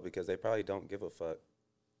no, because they probably don't give a fuck.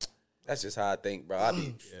 That's just how I think, bro. I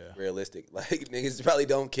be realistic. Like, niggas probably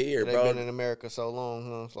don't care, bro. They've been in America so long,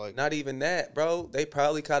 huh? It's like not even that, bro. They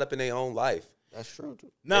probably caught up in their own life. That's true,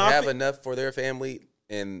 too. They have enough for their family,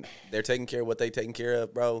 and they're taking care of what they taking care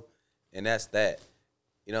of, bro. And that's that.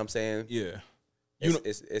 You know what I'm saying? Yeah.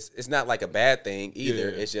 It's not like a bad thing either.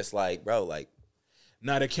 Yeah. It's just like, bro, like.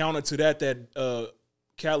 Now, the counter to that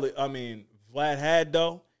Vlad had,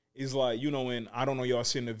 though, is like, you know, when, I don't know, y'all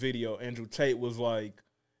seen the video, Andrew Tate was like,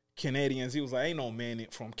 Canadians, he was like, ain't no man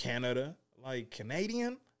from Canada. Like,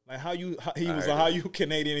 Canadian? Like, how you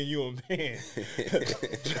Canadian and you a man?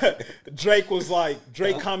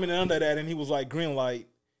 Drake commented under that, and he was like, green light.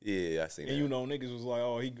 Yeah, I seen that. And, you know, niggas was like,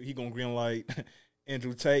 oh, he gonna green light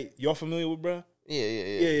Andrew Tate. Y'all familiar with, bro?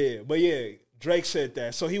 Yeah. But, yeah, Drake said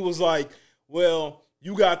that. So he was like, well,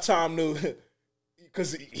 you got time to...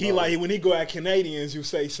 Because like when he go at Canadians, you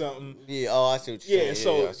say something. Yeah, I see what you're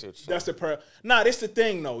saying. So that's the Nah, this the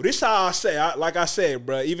thing though. This how I say. Like I said,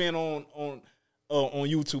 bro. Even on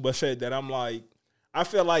YouTube, I said that I'm like, I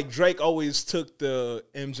feel like Drake always took the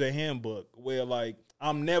MJ handbook where like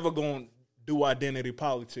I'm never gonna do identity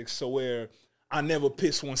politics, so where I never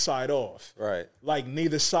piss one side off. Right. Like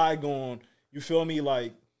neither side going. You feel me?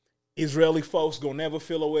 Like Israeli folks gonna never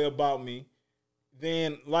feel a way about me.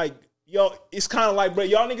 Then like. Yo, it's kind of like, bro,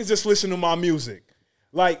 y'all niggas just listen to my music.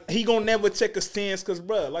 Like, he gonna never take a stance because,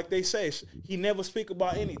 bro, like they say, he never speak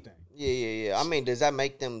about anything. Yeah. I mean, does that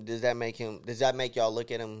make y'all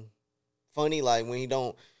look at him funny? Like, when you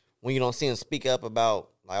don't see him speak up about,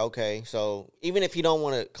 like, okay, so even if he don't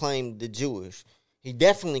want to claim the Jewish, he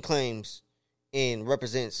definitely claims and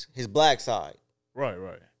represents his black side. Right.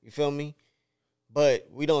 You feel me? But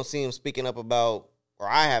we don't see him speaking up about, or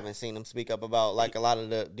I haven't seen him speak up about like a lot of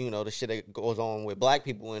the, you know, the shit that goes on with black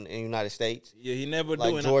people in the United States. Yeah, he never like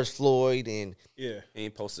doing George Floyd and he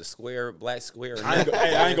ain't post a black square. I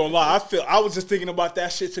ain't gonna lie. I was just thinking about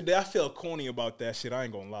that shit today. I feel corny about that shit. I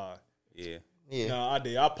ain't gonna lie. Yeah. No, I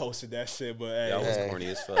did. I posted that shit, but hey, that was corny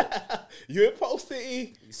as fuck. You ain't posted,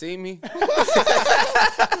 E? You see me?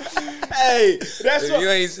 Hey, that's what you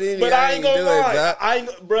ain't seen me. But I ain't gonna lie.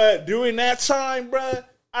 Bruh, during that time, bruh.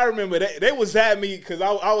 I remember they was at me because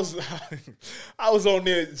I was on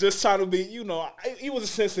there just trying to be, you know, it was a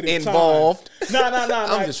sensitive involved. Time. No.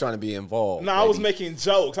 I'm just trying to be involved. No, I was making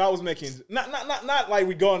jokes. I was making not like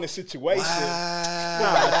regarding the situation.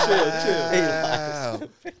 Wow. Chill.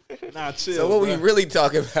 Nah, chill. So what we really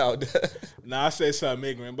talking about? Nah, I said something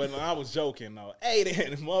ignorant, but I was joking though. Hey, the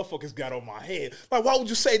motherfuckers got on my head. Like, why would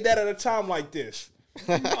you say that at a time like this?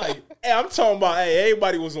 Like, hey, I'm talking about, hey,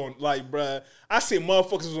 everybody was on, like, bruh. I see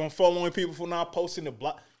motherfuckers was on following people for not posting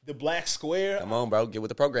the black square. Come on, bro, get with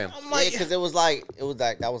the program. I'm like, because that was like a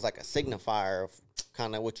signifier of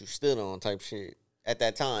kind of what you stood on type shit at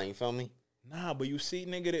that time. You feel me? Nah, but you see,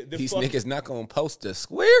 nigga, these niggas not gonna post a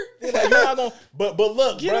square. Like, you're not gonna, but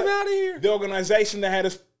look, get them out of here. The organization that had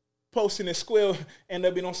us posting the square ended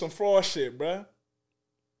up being on some fraud shit, bruh.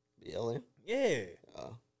 BLM? Yeah.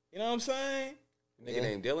 You know what I'm saying? Nigga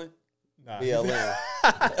named Dylan? Nah. BLM.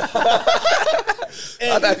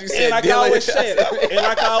 I thought you said like Dylan. I always say, and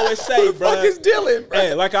like I always say, bro. Fuck is Dylan, bro?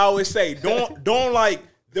 Hey, like I always say, don't like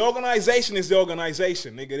the organization is the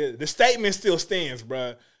organization, nigga. The statement still stands,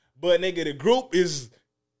 bro. But nigga, the group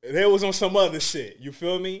there was on some other shit. You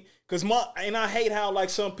feel me? Cause and I hate how like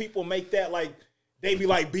some people make that like they be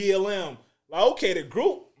like BLM. Like okay, the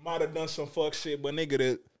group might have done some fuck shit, but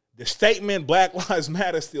nigga, the statement Black Lives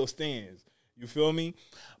Matter still stands. You feel me?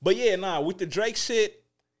 But yeah, with the Drake shit,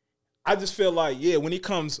 I just feel like when he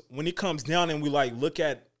comes down and we like look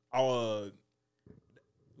at our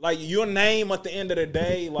like your name at the end of the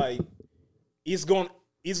day, like it's going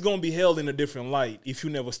to be held in a different light if you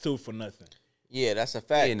never stood for nothing. Yeah, that's a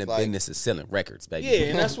fact. And the like, business is selling records, baby. Yeah,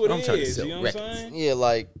 and that's what I'm it trying to is. sell You know what I'm records. saying? yeah,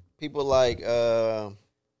 like people like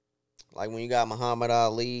when you got Muhammad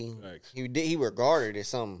Ali, Thanks. he regarded as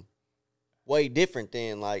something way different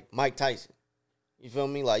than like Mike Tyson. You feel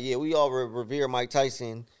me? Like we all revere Mike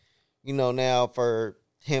Tyson, you know, now for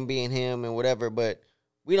him being him and whatever, but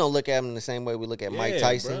we don't look at him the same way we look at Mike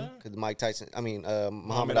Tyson because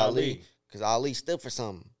Muhammad Ali because Ali stood for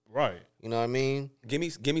something. Right. You know what I mean? Give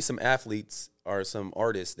me some athletes or some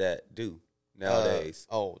artists that do nowadays.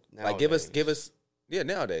 Nowadays. Like give us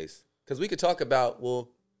nowadays. Because we could talk about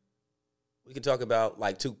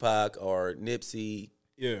like Tupac or Nipsey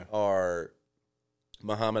or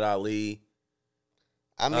Muhammad Ali.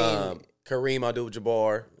 I mean Kareem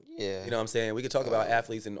Abdul-Jabbar. Yeah. You know what I'm saying? We could talk about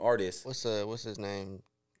athletes and artists. What's his name?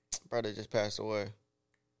 Brother just passed away.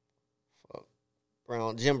 Fuck.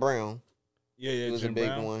 Jim Brown. Yeah, He was Jim a big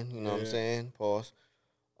Brown. one, you know what I'm saying? Pause.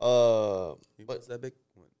 What's that big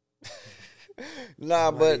one?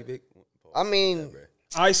 Nah, but Big one. Pause. I mean,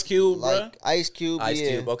 Ice Cube, like bruh. Ice Cube, Ice yeah.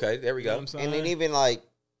 Cube. Okay, there we You know go. what I'm saying? And then even like,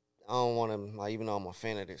 I don't want to, like, even though I'm a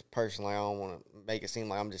fan of this person, like, I don't want to make it seem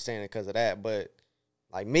like I'm just saying it because of that. But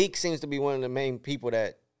like Meek seems to be one of the main people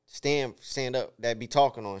that stand up, that be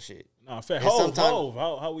talking on shit. Nah, fair. And Hov, sometimes-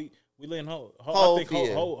 how we letting Hov. Hov, I think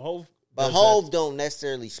yeah. Hov. But does Hov that. don't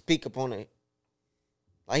necessarily speak upon it.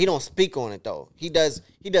 Like he don't speak on it though. He does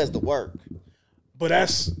the work. But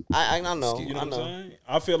that's I know. you know I what know. I'm saying?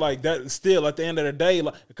 I feel like that still at the end of the day,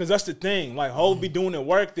 like, because that's the thing. Like Hov be doing the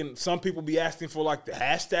work, then some people be asking for like the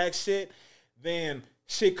hashtag shit. Then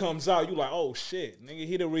shit comes out, you like, oh shit, nigga,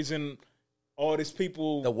 he the reason all these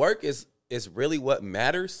people. The work is really what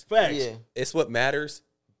matters. Facts. Yeah. It's what matters,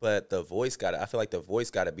 but the voice I feel like the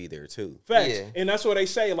voice gotta be there too. Facts. Yeah. And that's what they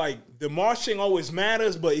say. Like the marching always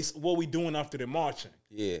matters, but it's what we doing after the marching.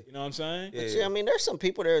 Yeah. You know what I'm saying? Yeah. Yeah, I mean, there's some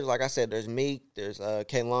people there. Like I said, there's Meek, there's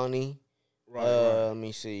Kehlani. Right. Let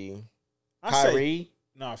me see, I say, Kyrie,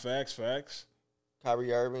 nah, facts.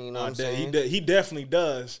 Kyrie Irving. You know what I'm Nah, saying? he definitely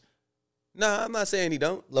does. Nah, I'm not saying he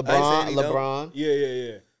don't. I ain't saying he don't. LeBron.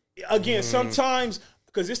 Yeah. Again, sometimes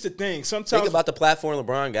because it's the thing. Sometimes Think about the platform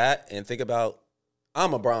LeBron got, and think about.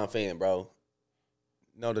 I'm a Bron fan, bro.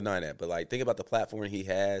 No denying that, but like think about the platform he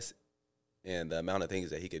has, and the amount of things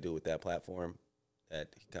that he could do with that platform that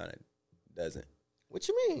he kind of doesn't. What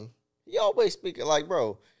you mean? He always speak like,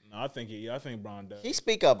 bro. No, I think Bron does. He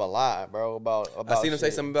speak up a lot, bro. About I seen him say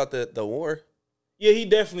shit. something about the war. Yeah, he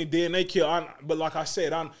definitely did. And they kill. But like I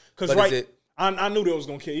said, because But is it- I knew they was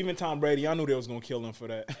gonna kill. Even Tom Brady, I knew they was gonna kill him for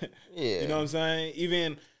that. Yeah. You know what I'm saying?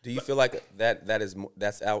 Even Do you feel like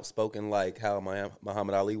that's outspoken like how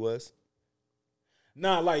Muhammad Ali was?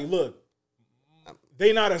 like, look,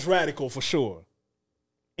 they not as radical for sure.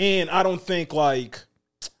 And I don't think like,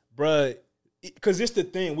 bruh, because it's the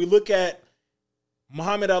thing. We look at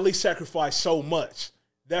Muhammad Ali sacrificed so much.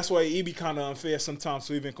 That's why it be kind of unfair sometimes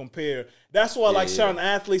to even compare. That's why, like, certain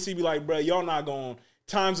athletes, he be like, bruh, y'all not going,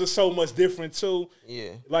 times are so much different, too.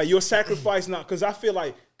 Yeah. Like, your sacrifice now, because I feel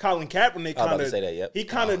like Colin Kaepernick I was about kind to say that, yep. he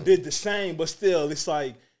kind of did the same, but still, it's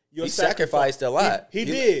like, your He sacrificed a lot. He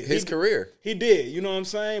did. His career. He did, you know what I'm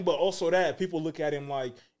saying? But also that, people look at him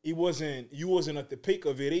like, you wasn't at the peak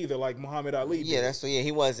of it either, like Muhammad Ali did. Yeah,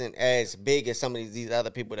 he wasn't as big as some of these other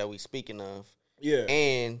people that we speaking of. Yeah.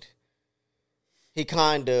 And he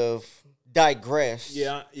kind of digressed.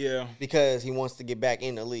 Yeah. Because he wants to get back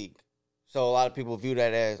in the league. So a lot of people view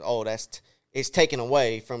that as, it's taken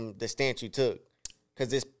away from the stance you took. Because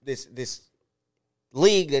this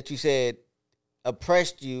league that you said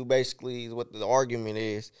oppressed you, basically, is what the argument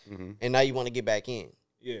is. Mm-hmm. And now you want to get back in.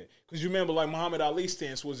 Yeah, because you remember, like, Muhammad Ali's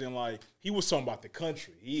stance wasn't like, he was talking about the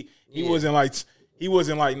country. He wasn't like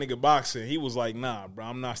nigga boxing. He was like, nah, bro,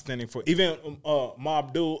 I'm not standing for. Even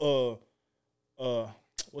Abdul,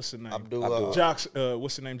 what's the name?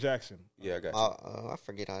 What's the name? Jackson. Yeah, I got you. I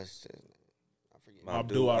forget how it's. I forget.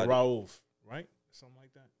 Abdul Rauf, right? Something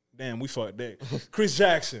like that. Damn, we fucked that. Chris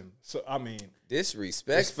Jackson. So I mean,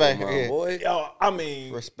 disrespectful, my boy. Yo, I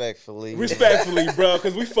mean, respectfully, bro,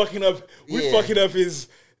 because we fucking up his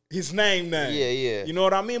name. Yeah. You know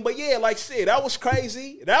what I mean? But yeah, like I said, that was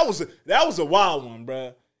crazy. That was a wild one,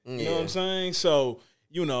 bro. You know what I'm saying? So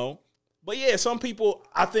but yeah, some people,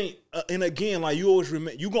 I think, and again, like you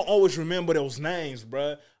gonna always remember those names,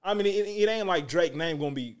 bro. I mean, it ain't like Drake name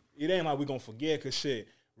gonna be. It ain't like we gonna forget, cause shit,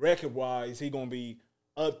 record wise, he gonna be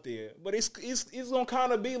up there. But it's gonna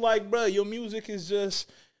kind of be like, bro, your music is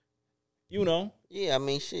just, Yeah, I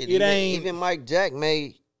mean, shit. It ain't even Mike Jack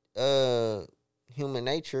made Human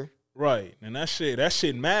Nature. Right, and that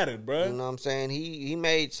shit mattered, bro. You know what I'm saying? He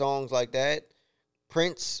made songs like that.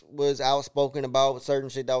 Prince was outspoken about certain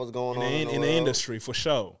shit that was going on in the industry, for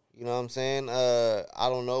sure. You know what I'm saying? I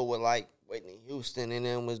don't know what like Whitney Houston and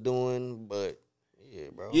them was doing, but yeah,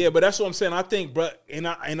 bro. Yeah, but that's what I'm saying. I think, bro,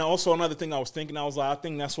 and also another thing I was thinking, I was like, I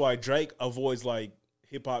think that's why Drake avoids like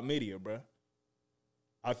hip hop media, bro.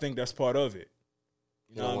 I think that's part of it.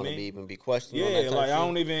 You don't want to even be questioned. Yeah, like I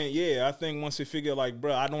don't even. Yeah, I think once you figure like,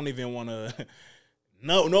 bro, I don't even want to.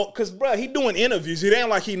 No, because, bro, he doing interviews. It ain't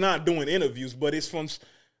like he not doing interviews, but it's from,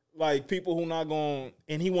 like, people who not going,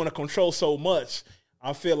 and he want to control so much.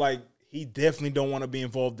 I feel like he definitely don't want to be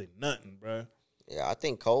involved in nothing, bro. Yeah, I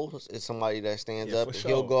think Cole is somebody that stands up. And sure.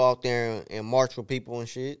 He'll go out there and march with people and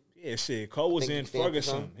shit. Yeah, shit. Cole was in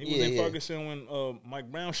Ferguson. He was in Ferguson when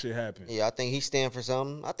Mike Brown shit happened. Yeah, I think he stand for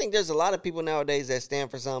something. I think there's a lot of people nowadays that stand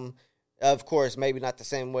for something. Of course, maybe not the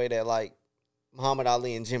same way that, like, Muhammad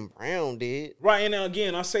Ali and Jim Brown did. Right, and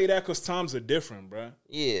again, I say that because times are different, bro.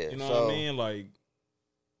 Yeah. You know what I mean? Like,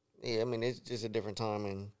 yeah, I mean, it's just a different time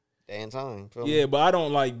and day and time. Yeah, but I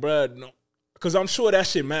don't like, bro, because I'm sure that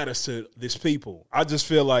shit matters to these people. I just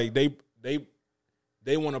feel like they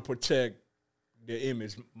want to protect their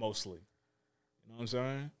image mostly. You know what I'm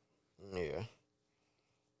saying? Yeah.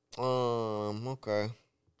 Okay.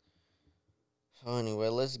 So anyway,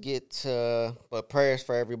 let's get to but prayers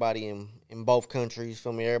for everybody in both countries.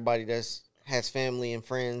 Feel me? Everybody has family and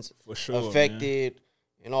friends for sure, affected, man.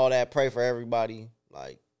 And all that. Pray for everybody,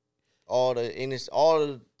 like all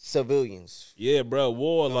the civilians. Yeah, bro.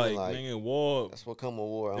 War, like nigga, war. That's what come with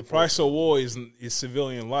war. The price of war is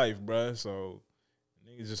civilian life, bro. So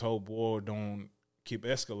niggas just hope war don't keep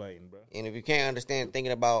escalating, bro. And if you can't understand, think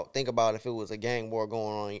about if it was a gang war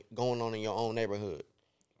going on in your own neighborhood.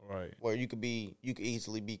 Right. Where you could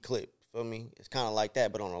easily be clipped. Feel me? It's kind of like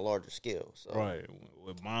that, but on a larger scale. So. Right.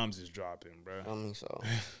 Where bombs is dropping, bro. I mean, so.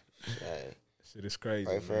 Hey, shit is crazy.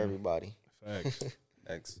 Pray for everybody. Facts.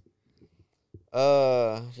 Thanks.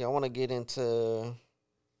 Y'all want to get into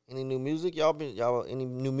any new music? Y'all any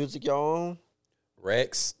new music y'all on?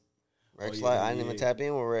 Rex. Life. I didn't even tap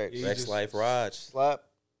in with Rex. Yeah, Rex Life Raj. Slap.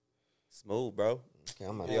 Smooth, bro. Okay,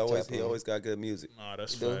 he always got good music. Nah,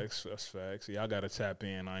 that's facts. That's facts. Yeah, I gotta tap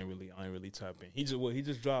in. I ain't really tap in. He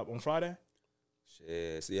just dropped on Friday?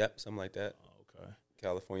 Shit. Yep, something like that. Oh, okay.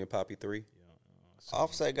 California Poppy 3. Yeah,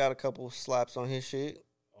 Offset got a couple slaps on his shit.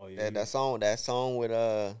 Oh yeah. That song with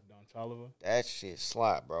Don Toliver. That shit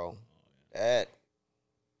slap, bro. That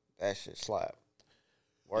shit slap.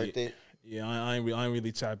 Worth it. Yeah, I ain't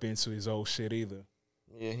really tap into his old shit either.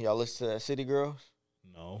 Yeah, y'all listen to that City Girls?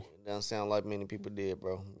 No. It doesn't sound like many people did,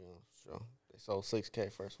 bro. So they sold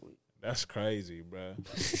 $6,000 first week. That's crazy, bro.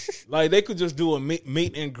 Like, they could just do a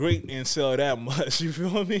meet and greet and sell that much. You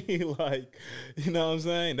feel me? Like, you know what I'm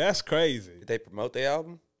saying? That's crazy. Did they promote their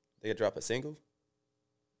album? They could drop a single?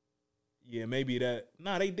 Yeah, maybe that.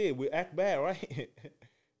 Nah, they did. We Act Bad, right?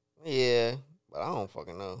 Yeah, but I don't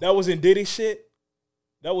fucking know. That was in Diddy shit?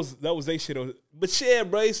 That was they shit. But yeah,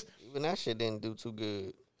 Brace. Even that shit didn't do too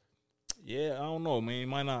good. Yeah, I don't know, man.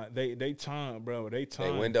 Might not. They time, bro. They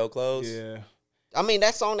time. They window closed? Yeah. I mean,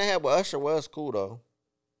 that song they had with Usher was cool, though.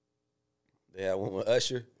 They had one with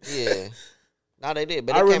Usher? Yeah. No, they did.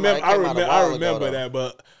 But I remember that,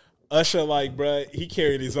 but Usher, like, bro, he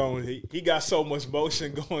carried his own. He got so much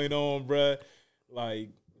motion going on, bro. Like,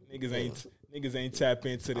 niggas ain't tap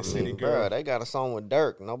into the City Girl. Bro, they got a song with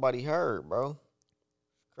Dirk. Nobody heard, bro.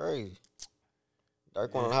 Crazy.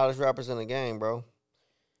 Dirk, one of the hottest rappers in the game, bro.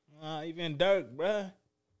 Even Dirk, bro.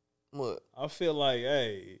 What? I feel like,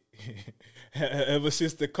 hey, ever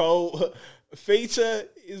since the Cole feature,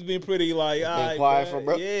 it's been pretty like, it's been quiet for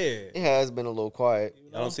bro. Yeah, it has been a little quiet.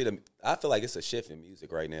 I don't see them. I feel like it's a shift in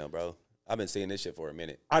music right now, bro. I've been seeing this shit for a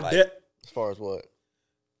minute. As far as what?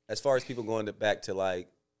 As far as people going back to like,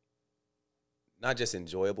 not just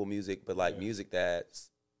enjoyable music, but like music that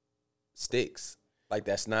sticks. Like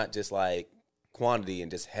that's not just like quantity and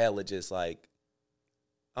just hella just like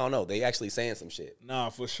I don't know. They actually saying some shit. Nah,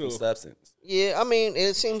 for sure. Some substance. Yeah, I mean,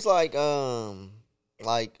 it seems like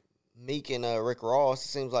Meek and Rick Ross. It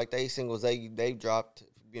seems like they singles they dropped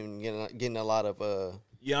getting a lot of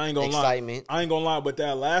I ain't gonna excitement. lie. I ain't gonna lie, but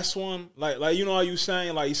that last one, like you know how you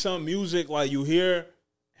saying like some music like you hear,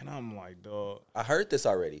 and I'm like, dog, I heard this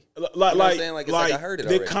already. Like you know what I'm saying? Like, it's like I heard it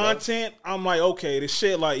the already, content. Bro. I'm like, okay, the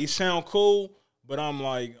shit like it sound cool, but I'm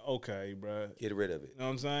like, okay, bro, get rid of it. You know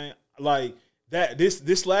what I'm saying? Like that.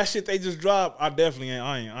 This last shit they just dropped, I definitely ain't.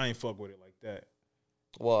 I ain't fuck with it like that.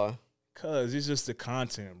 Why? Cause it's just the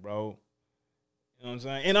content, bro. You know what I'm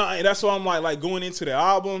saying? And that's why I'm like going into the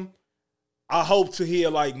album. I hope to hear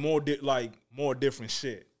like more different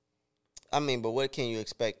shit. I mean, but what can you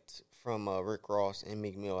expect from Rick Ross and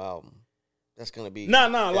Meek Mill album? That's gonna be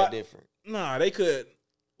different. Nah, they could.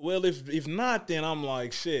 Well, if not, then I'm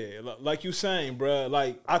like shit. Like you saying, bro.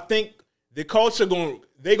 Like I think the culture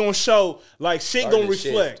they gonna show like shit Starting gonna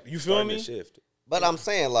reflect. Shift. You feel me? Shift. But I'm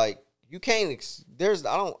saying like you can't. I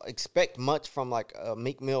don't expect much from like a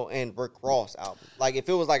Meek Mill and Rick Ross album. Like if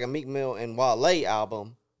it was like a Meek Mill and Wale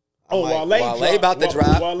album. Wale about to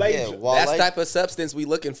drop. Wale. That's the type of substance we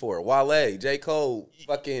looking for. Wale, J. Cole,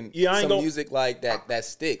 fucking some music like that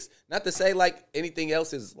sticks. Not to say like anything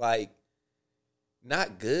else is like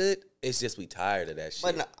not good. It's just we tired of that shit.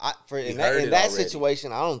 But no, in that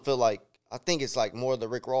situation, I don't feel like. I think it's like more the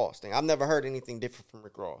Rick Ross thing. I've never heard anything different from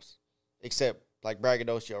Rick Ross except like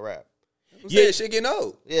braggadocio rap. Yeah, shit getting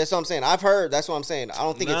old. Yeah, that's what I'm saying. I've heard. That's what I'm saying. I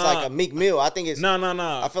don't think it's like a Meek Mill. I think it's no.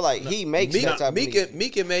 I feel like he makes that type of music.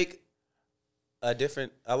 Meek can make a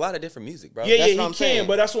lot of different music, bro. Yeah, that's he what I'm saying. can,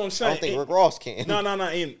 but that's what I'm saying. I don't think Rick Ross can. No.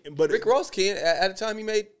 But Rick Ross can at the time he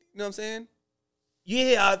made. You know what I'm saying?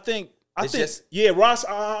 Yeah, I think. Ross.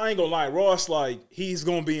 I ain't gonna lie. Ross, like he's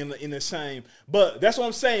gonna be in the same. But that's what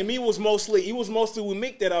I'm saying. It was mostly with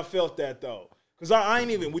Meek that I felt that though, because I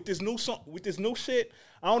ain't even with this new song, with this new shit.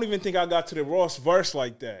 I don't even think I got to the Ross verse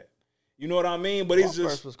like that. You know what I mean? But Ross it's just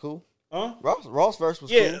verse was cool. Huh? Ross verse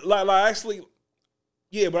was cool. Like actually.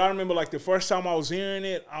 Yeah, but I remember like the first time I was hearing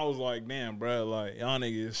it, I was like, damn, bro, like y'all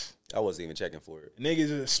niggas. I wasn't even checking for it.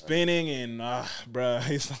 Niggas is spinning and bro,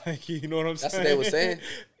 it's like, you know what I'm saying? That's what they were saying?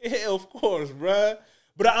 Yeah, of course, bro.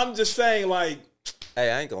 But I'm just saying, like,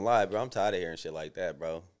 hey, I ain't gonna lie, bro. I'm tired of hearing shit like that,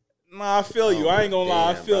 bro. Nah, I feel you. I ain't gonna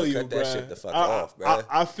lie. I feel you, cut bro. Cut that shit the fuck off, bro.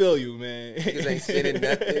 I feel you, man. Niggas ain't spinning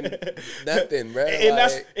nothing, bro.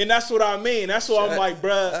 And that's what I mean. That's why I'm like,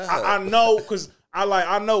 bro. I know, because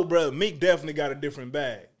I know, bro. Meek definitely got a different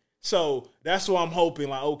bag. So that's why I'm hoping,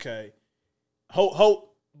 like, okay, hope.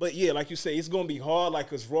 But yeah, like you say, it's gonna be hard. Like,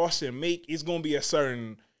 cause Ross and Meek, it's gonna be a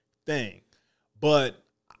certain thing. But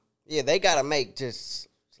yeah, they gotta make just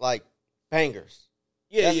like bangers.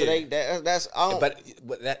 Yeah,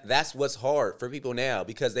 that's what's hard for people now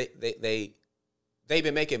because they've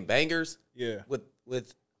been making bangers. Yeah,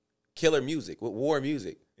 with killer music, with war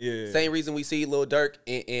music. Yeah, same reason we see Lil Durk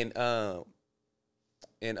in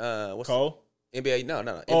what's Cole. NBA, no,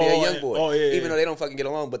 NBA Youngboy. Oh, yeah, even though they don't fucking get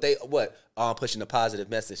along, but they I'm pushing a positive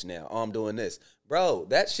message now. I'm doing this, bro.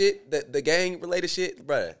 That shit, the gang related shit,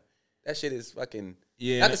 bro. That shit is fucking.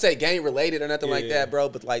 Yeah. Not to say gang related or nothing like that, bro,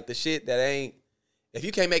 but like the shit that ain't. If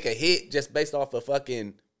you can't make a hit just based off of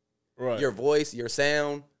fucking your voice, your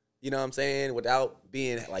sound, you know what I'm saying, without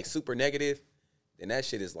being like super negative. And that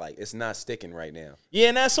shit is like, it's not sticking right now. Yeah,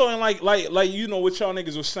 and that's something like you know what y'all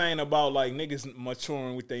niggas was saying about like niggas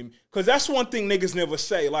maturing with them. Because that's one thing niggas never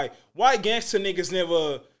say. Like, why gangster niggas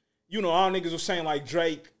never, you know, our niggas was saying like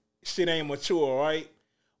Drake shit ain't mature, right?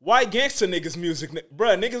 Why gangster niggas music,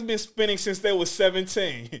 bruh, niggas been spinning since they was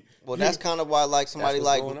 17. Well, that's kind of why I like somebody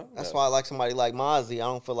like, that's why I like somebody like Mozzie. I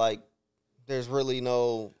don't feel like there's really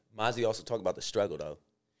no. Mozzie also talk about the struggle though.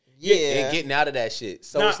 Yeah, and getting out of that shit.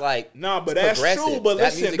 So it's like, but that's true. But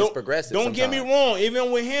that listen, don't get me wrong.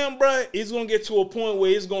 Even with him, bro, it's gonna get to a point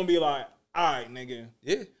where it's gonna be like, all right, nigga.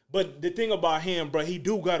 Yeah. But the thing about him, bro, he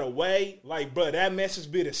do got a way. Like, bro, that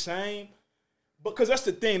message be the same. Because that's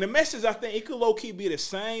the thing. The message, I think, it could low key be the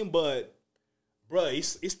same, but, bro,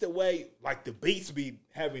 it's the way like the beats be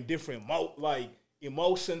having different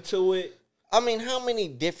emotion to it. I mean, how many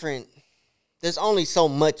different? There's only so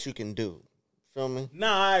much you can do. Feel me?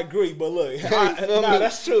 Nah, I agree, but look,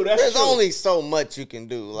 that's true. There's only so much you can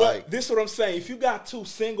do. Like, but this is what I'm saying. If you got two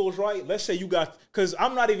singles, right? Let's say you got, because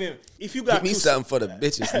I'm not even. If you got, give me something for the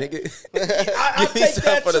bitches, nigga. I take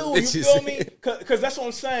that too. You feel me? Because that's what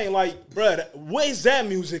I'm saying. Like, bruh, where's that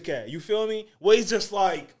music at? You feel me? Where it's just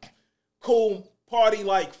like cool party,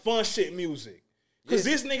 like fun shit music. Because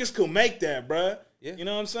these niggas could make that, bruh. Yeah. You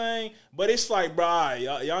know what I'm saying? But it's like, bruh,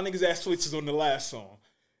 y'all niggas add switches on the last song.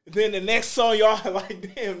 Then the next song, y'all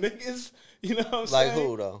like, damn, niggas, You know what I'm like saying?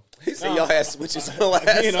 who though? He said y'all had switches on last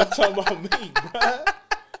Again, I'm time. talking about me, bro.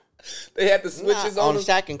 They had the switches on them.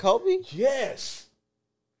 Shaq and Kobe. Yes.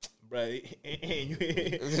 Bro, I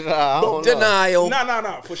don't know. Denial.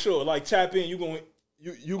 No, for sure. Like tap in, you gonna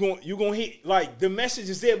hit like the message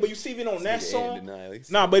is there, but you see even on that song.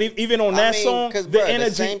 Nah, but even on that song, because the the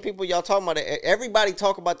energy. same people y'all talking about, everybody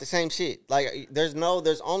talk about the same shit. Like there's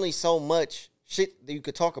only so much shit that you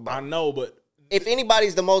could talk about. I know, but if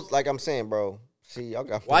anybody's the most, like I'm saying, bro. See, y'all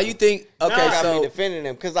got. Why you think? Okay, y'all got so me defending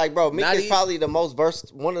him because, like, bro, Meek is probably the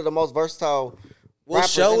most one of the most versatile. Well,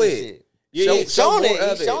 show it. He's shown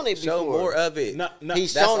it before. Show more of it.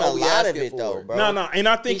 He's shown a lot of it though, bro. No, and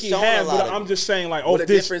I think he has, but I'm just saying, like, with a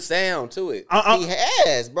different sound to it. He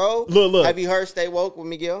has, bro. Look. Have you heard "Stay Woke" with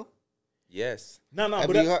Miguel? Yes. No,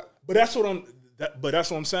 but that's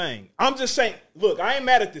what I'm saying. I'm just saying, look, I ain't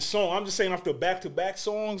mad at this song. I'm just saying after back-to-back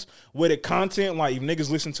songs where the content, like if niggas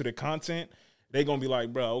listen to the content, they gonna be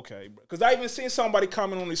like, bro, okay. Because I even seen somebody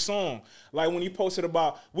comment on this song, like when he posted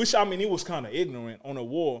about, which I mean, he was kind of ignorant on the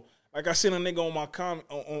war. Like I seen a nigga on my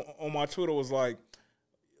on my Twitter was like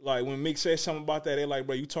when Meek said something about that, they like,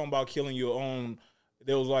 bro, you talking about killing your own.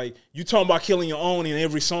 They was like, you talking about killing your own in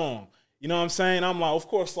every song. You know what I'm saying? I'm like, of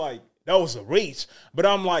course, like, that was a reach. But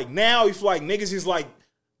I'm like, now if like niggas is like,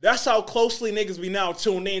 that's how closely niggas be now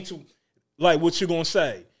tuned into like what you gonna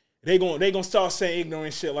say. They gonna start saying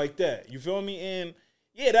ignorant shit like that. You feel me? And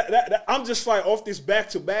yeah, that I'm just like off this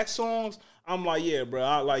back-to-back songs, I'm like, yeah,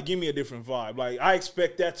 bro, like give me a different vibe. Like I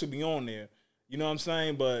expect that to be on there. You know what I'm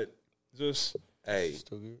saying? But just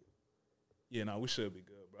still good. Yeah, no, we should be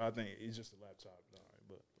good, bro. I think it's just a laptop. All right,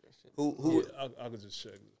 but who I could just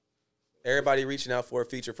check. Everybody reaching out for a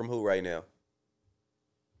feature from who right now?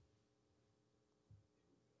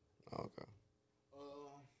 Okay.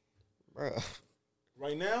 Bro.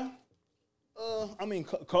 Right now, I mean,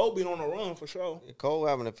 Cole been on the run for sure. Cole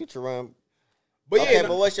having a future run. But okay, yeah,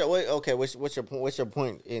 but what's your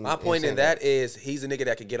point in my point in that is he's a nigga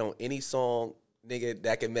that could get on any song, nigga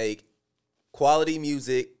that can make quality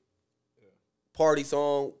music, party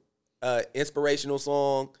song, inspirational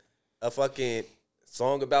song, a fucking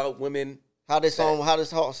song about women. How this song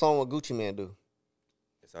with Gucci Man do?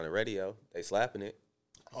 It's on the radio. They slapping it.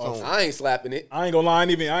 Oh. I ain't slapping it. I ain't gonna lie, I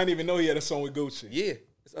didn't even know he had a song with Gucci. Yeah,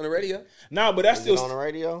 it's on the radio. Nah, but that's Is still it on the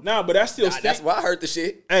radio. Nah, but that's still. That's why I heard the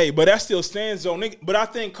shit. Hey, but that still stands though, nigga. But I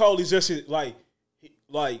think Cole is just like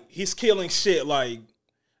he's killing shit. Like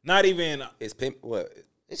not even. It's pimp. What?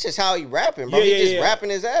 It's just how he rapping, bro. Yeah, He just rapping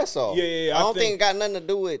his ass off. Yeah. I don't think it got nothing to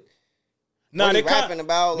do with. Nah, what he rapping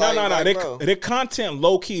about. The content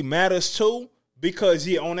low key matters too because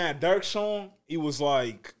on that Dirk song, he was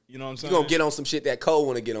like, you know what I'm saying? You gonna get on some shit that Cole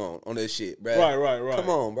want to get on this shit, bro. Right. Come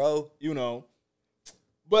on, bro. You know.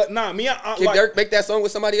 But nah, me. Can like, Dirk make that song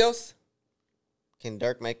with somebody else? Can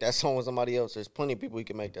Dirk make that song with somebody else? There's plenty of people he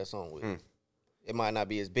can make that song with. It might not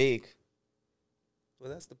be as big. Well,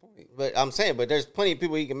 that's the point. But I'm saying, there's plenty of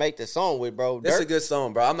people he can make the song with, bro. That's a good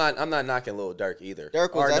song, bro. I'm not knocking Lil Durk either.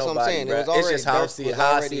 Dirk was. That's what I'm saying. Bro. It was already. It's just how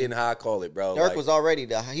I see it and how I call it, bro. Dirk was already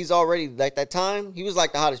he's already like that time. He was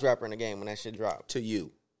like the hottest rapper in the game when that shit dropped. To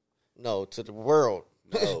you, no, to the world.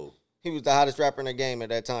 No, he was the hottest rapper in the game at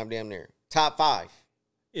that time. Damn near top 5.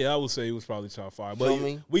 Yeah, I would say he was probably top 5. But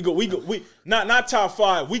me? we not top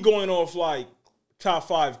 5. We going off like top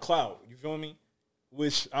 5 clout. You feel me?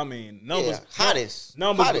 Which I mean, numbers hottest.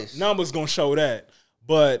 Numbers gonna show that.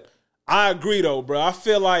 But I agree though, bro. I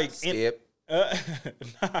feel like skip. You know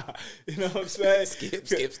what I'm saying? skip.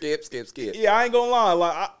 Yeah, I ain't gonna lie.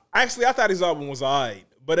 Like, I thought his album was alright.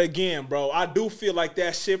 But again, bro, I do feel like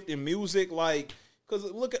that shift in music, like, cause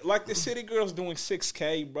look at like the City Girls doing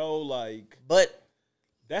 6K, bro. Like, but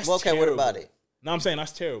that's okay. terrible. What about it? No, I'm saying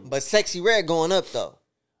that's terrible. But Sexy Red going up though.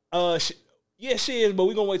 Yeah, she is, but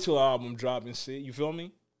we gonna wait till the album drop and see. You feel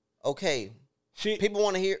me? Okay. People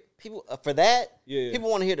want to hear for that. Yeah.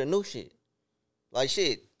 People want to hear the new shit. Like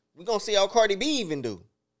shit, we gonna see how Cardi B even do.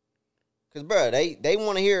 Cause bro, they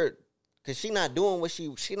want to hear, cause she not doing what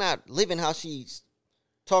she not living how she's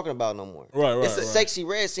talking about no more. Right. Sexy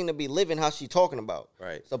Red seem to be living how she talking about.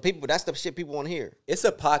 Right. So that's the shit people want to hear. It's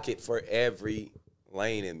a pocket for every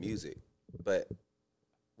lane in music, but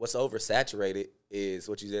what's oversaturated is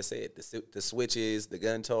what you just said, the switches, the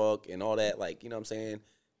gun talk, and all that. Like, you know what I'm saying?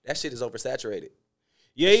 That shit is oversaturated.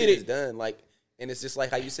 Yeah, that shit is done. Like, and it's just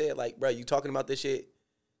like how you said, like, bro, you talking about this shit,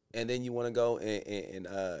 and then you want to go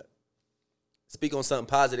and speak on something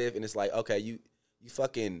positive, and it's like, okay, you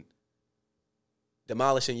fucking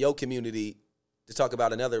demolishing your community to talk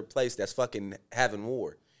about another place that's fucking having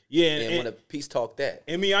war. Yeah, and want to peace talk that.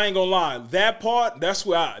 And me, I ain't gonna lie. That part, that's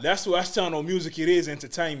where I stand on music. It is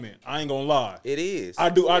entertainment. I ain't gonna lie. It is. I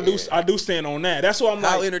do stand on that. That's what I'm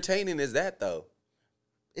How like. entertaining is that though?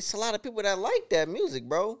 It's a lot of people that like that music,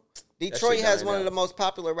 bro. Detroit has one of the most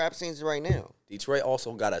popular rap scenes right now. Detroit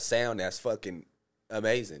also got a sound that's fucking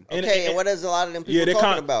amazing. Okay, and what is a lot of them people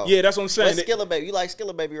talking about? Yeah, that's what I'm saying. What's Skilla Baby? You like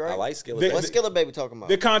Skilla Baby, right? I like Skilla Baby. What's Skilla Baby talking about?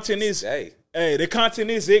 The content is, the content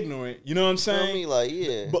is ignorant. You know what I'm saying? Feel me? Like,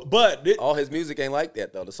 yeah. But all his music ain't like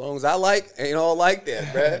that though. The songs I like ain't all like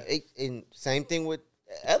that, bruh. And same thing with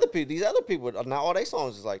other people. These other people, not all their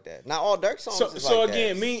songs is like that. Not all Dirk songs is like that. So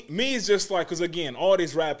again, me is just like, because again, all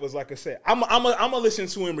these rappers, like I said, I'm gonna listen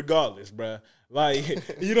to him regardless, bruh. Like,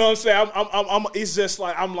 you know what I'm saying? I'm it's just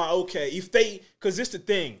like, I'm like, okay, if they, because it's the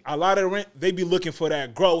thing, a lot of them, they be looking for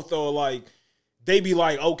that growth, or like, they be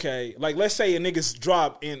like, okay, like, let's say a niggas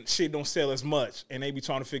drop and shit don't sell as much, and they be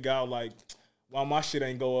trying to figure out, like, why my shit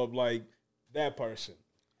ain't go up like that person.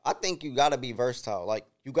 I think you gotta be versatile. Like,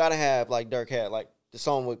 you gotta have, like Dirk had, like, the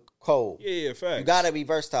song with Cole. Yeah, facts. You gotta be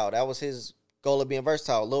versatile. That was his goal of being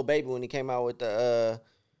versatile. Lil Baby, when he came out with the,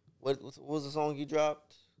 what was the song he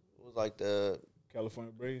dropped? It was like the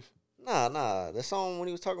California Breeze. Nah. The song when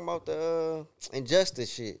he was talking about the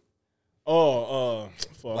injustice shit.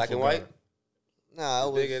 Black and White. Nah,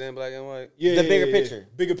 it was bigger than Black and White. Yeah, the bigger picture.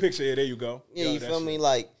 Bigger picture. Yeah, there you go. Yeah, you feel me?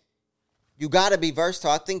 Like, you gotta be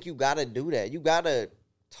versatile. I think you gotta do that. You gotta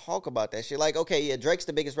talk about that shit. Like, okay, yeah, Drake's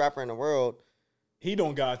the biggest rapper in the world. He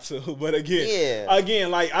don't got to, but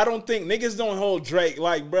again, like, I don't think niggas don't hold Drake.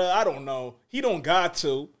 Like, bruh, I don't know. He don't got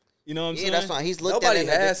to. You know what I'm saying? Yeah, that's fine. He's looked Nobody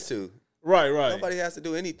at has to. Right. Nobody has to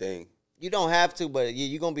do anything. You don't have to, but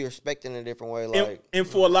you're going to be respected in a different way. Like, and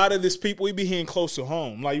for a lot of this people, we be hearing close to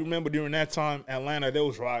home. Like, you remember during that time, Atlanta, there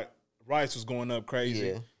was riots was going up crazy.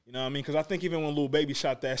 Yeah. You know what I mean? Because I think even when Lil Baby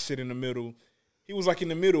shot that shit in the middle, he was like in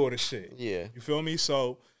the middle of the shit. Yeah. You feel me?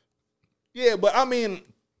 So, yeah, but I mean,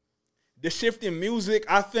 the shift in music,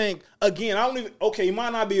 I think, again, it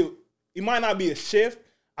might not be a shift.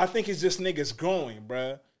 I think it's just niggas growing,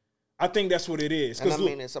 bruh. I think that's what it is. And I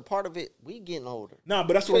mean, it's a part of it. We getting older. Nah,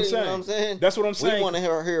 but that's what I'm saying. You know what I'm saying? That's what I'm saying. We want to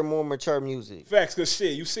hear more mature music. Facts, because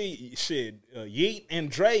shit, you see, Yeet and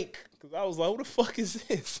Drake, because I was like, who the fuck is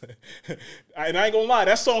this? And I ain't gonna lie,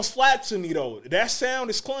 that song's flat to me, though. That sound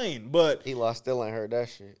is clean, but... Eli still ain't heard that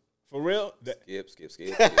shit. For real?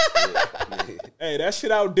 Skip. Hey, that shit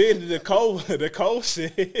outdid the Cole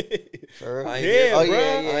shit. Sure. I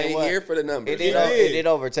ain't here for the numbers. It did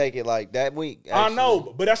overtake it like that week. Actually. I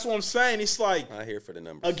know, but that's what I'm saying. It's like, I here for the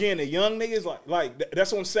numbers. Again, the young niggas, like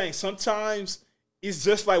that's what I'm saying. Sometimes it's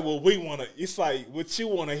just like what we want to, it's like what you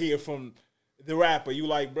want to hear from the rapper. You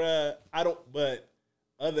like, bruh, I don't, but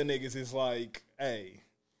other niggas is like, hey,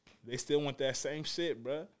 they still want that same shit,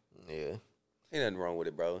 bruh. Yeah. Ain't nothing wrong with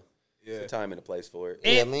it, bro. Yeah. It's a time and a place for it.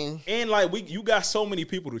 And like you got so many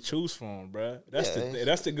people to choose from, bruh.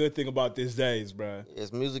 That's the good thing about these days, bruh.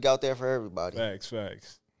 There's music out there for everybody. Facts.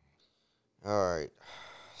 All right.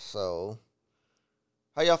 So,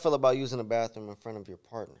 how y'all feel about using the bathroom in front of your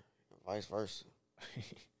partner, or vice versa?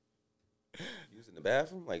 Using the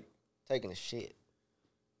bathroom, like taking a shit.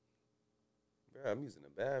 Bro, I'm using the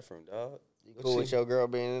bathroom, dog. You cool with your girl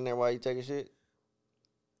being in there while you take a shit?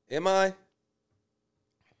 Am I?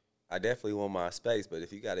 I definitely want my space, but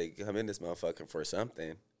if you gotta come in this motherfucker for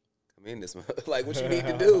something, come in this like what you need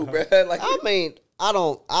to do, bro. Like, I mean, I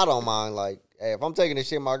don't mind. Like, hey, if I'm taking a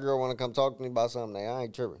shit, my girl want to come talk to me about something, I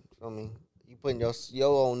ain't tripping. Feel me? You putting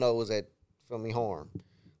your own nose at, feel me, harm.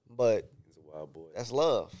 But he's a wild boy. That's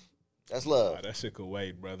love. That's love. Wow, that shit could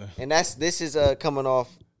wait, brother. And this is coming off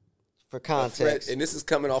for context, and this is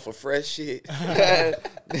coming off of fresh shit.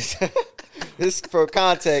 This for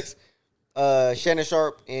context. Shannon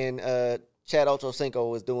Sharp and Chad Ochocinco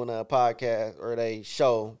was doing a podcast or they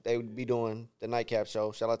show. They would be doing the Nightcap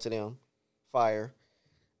show. Shout out to them. Fire.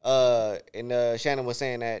 And Shannon was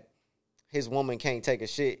saying that his woman can't take a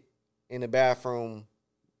shit in the bathroom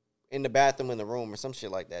in the room or some shit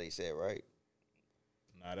like that, he said, right?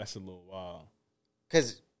 Nah, that's a little wild.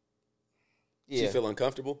 Because, she feel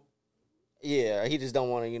uncomfortable? Yeah, he just don't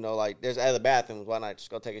want to, like, there's other bathrooms. Why not just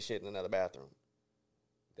go take a shit in another bathroom?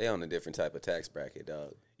 They on a different type of tax bracket,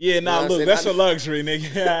 dog. Yeah, look, that's a luxury,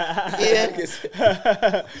 nigga.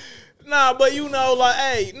 Yeah. Nah, but like,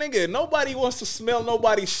 hey, nigga, nobody wants to smell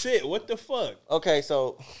nobody's shit. What the fuck? Okay,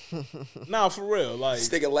 so. Nah, for real. Like, this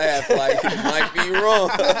nigga laugh like he might be wrong.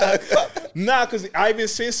 Nah, because I even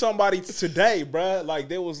seen somebody today, bruh. Like,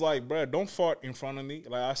 they was like, bruh, don't fart in front of me.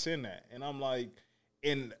 Like, I seen that. And I'm like,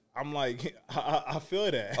 and I'm like, I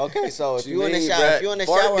feel that. Okay, so if What you in the mean, shower, bruh? if you in the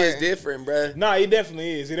Farting shower, is different, bro. Nah, it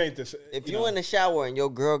definitely is. It ain't this. if you in the shower and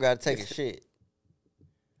your girl got to take a shit,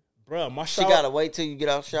 bro, my she shower. got to wait till you get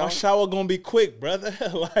out the shower. My shower gonna be quick, brother.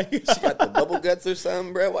 Like, She got the bubble guts or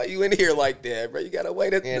something, bro. Why you in here like that, bro? You gotta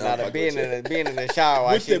wait. And now being in the shower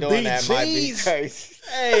while With she the doing that might be BGs. crazy.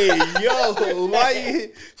 hey, yo, why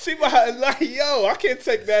you? She might like, yo, I can't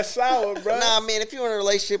take that shower, bro. Nah, man, if you're in a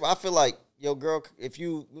relationship, I feel like your girl, if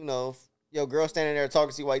you know, if your girl standing there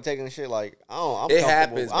talking to you while you taking the shit, like, I'm It comfortable.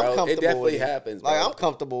 happens, I'm bro. comfortable It definitely with it. happens, bro. Like, I'm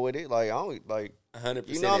comfortable with it. Like, I don't, like, 100%.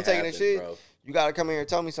 you know I'm taking the shit. bro. You got to come here and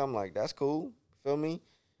tell me something. Like, that's cool. Feel me?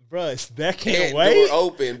 Bro, that can't Can't wait. door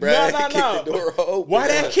open, bro. No. Get the door open. Why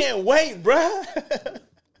bro. that can't wait, bro?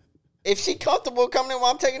 If she comfortable coming in while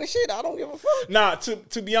I'm taking the shit, I don't give a fuck. Nah,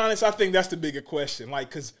 to be honest, I think that's the bigger question. Like,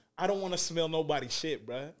 cause I don't want to smell nobody's shit,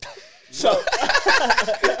 bro. So,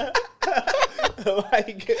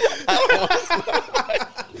 like,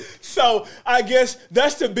 so I guess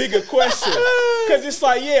that's the bigger question. Cause it's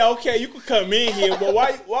like, yeah, okay, you could come in here, but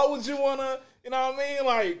why would you wanna? You know what I mean?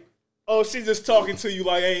 Like, oh, she's just talking to you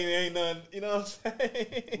like ain't nothing. You know what I'm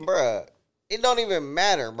saying? Bruh, it don't even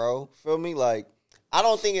matter, bro. Feel me? Like, I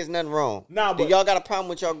don't think it's nothing wrong. Nah, Do but y'all got a problem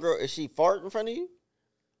with your girl? Is she fart in front of you?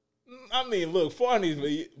 I mean, look,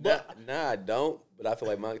 funny, but Nah, I don't. But I feel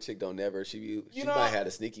like my chick don't never. She know- might have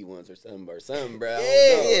the sneaky ones or something, bro.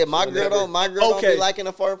 Yeah. My girl don't Okay. be liking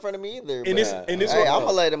a fart in front of me either. and But, this hey, what I'm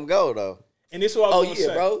gonna let him go though. and this what I Oh was gonna yeah,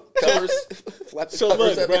 say. bro. Covers, flap the So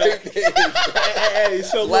covers look, up bro. everything. Hey,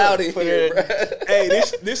 so Loud look, in here, bro. hey,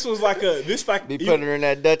 this was like Be putting her in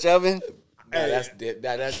that Dutch oven. Nah,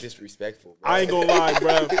 that's disrespectful, bro. I ain't gonna lie,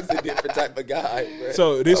 bro. He's a different type of guy, bro.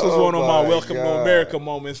 So this was Oh one of my my welcome to God. America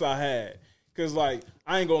moments I had. Cause like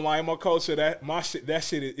I ain't gonna lie, in my culture that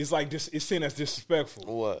shit is like this. It's seen as disrespectful.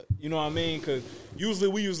 What? You know what I mean? Cause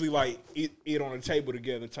we usually like eat on the table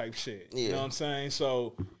together type shit. You Yeah. know what I'm saying?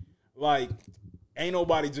 So like ain't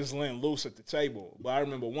nobody just letting loose at the table. But I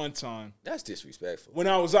remember one time That's disrespectful. when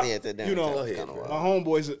I was out, Yeah, it's a damn you know, table. Go ahead, Kinda bro. my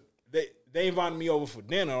homeboys they invited me over for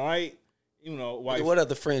dinner, right? You know, like What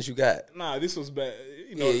other friends you got? nah, this was bad.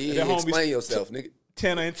 You know, Yeah, the explain homies yourself, nigga.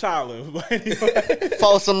 Tanner and Tyler. But anyway,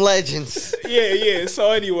 For some legends. yeah.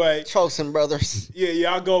 So anyway, Trollson brothers.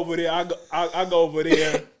 yeah. I go over there. I go over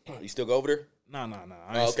there. You still go over there? Nah.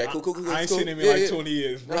 Oh, okay, cool. I ain't Cool. seen him in Yeah, like yeah. 20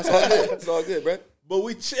 years, bro. That's all good. It's all good, bro. But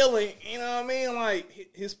we chilling. You know what I mean? Like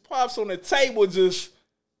his pops on the table just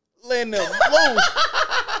letting them loose,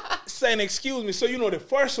 saying excuse me. So you know the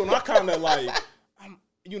first one I kind of like.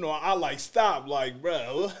 I like stop, like,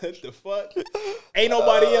 bro, what the fuck? Ain't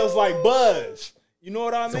nobody else like buzz. You know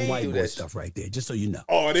what I Some mean? white boy stuff right there, just so you know.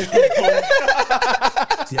 Oh, they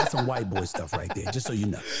See, that's some white boy stuff right there, just so you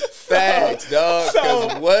know. Facts, dog. So-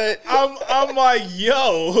 'Cause what? I'm like,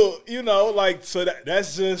 yo, like, so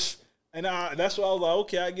that's just, and that's why I was like,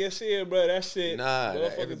 okay, I guess, yeah, bro, that shit. Nah,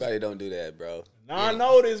 motherfuckers- everybody don't do that, bro. Nah, I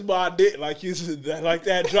know this, but I did, like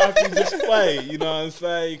that drop you just played, you know what I'm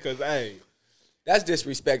saying? Because, hey. That's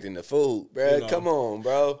disrespecting the food, bro. You know. Come on,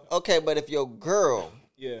 bro. Okay, but if your girl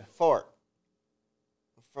Yeah. fart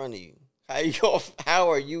in front of you, how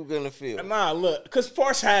are you gonna feel? Nah, look, because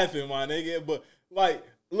farts happen, my nigga, but, like,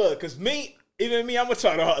 look, because even me, I'm going to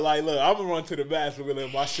try to, like, look, I'm going to run to the bathroom and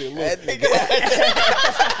let my shit look.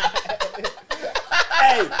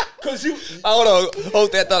 Hey, because you...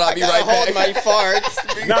 Hold that thought. I'll be right Hold back. my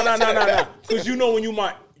farts. No. Because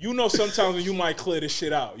sometimes when you might clear this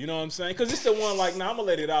shit out. You know what I'm saying? Because it's the one like, nah, I'm going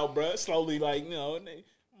to let it out, bro. Slowly, like, I'm going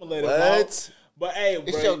to let it out. But, hey,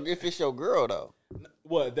 bro. If it's your girl, though.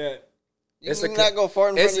 What, that? You not go fart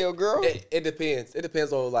in front of your girl? It depends. It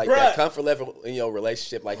depends on like Bruh. that comfort level in your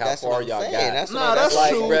relationship, like how That's far what I'm y'all saying. got. That's Nah, that's like,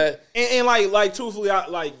 true. bruh. And like, truthfully,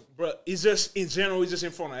 bro, it's just, in general, it's just in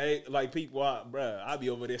front of, like, people, bro, I be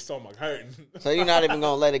over there stomach hurting. So you're not even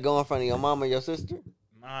gonna let it go in front of your mom or your sister?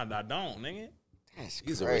 Nah, I don't, nigga. That's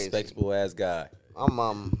He's a crazy. respectable ass guy. My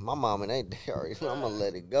mom and they already. I'm gonna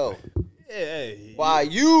let it go. Yeah, hey. Why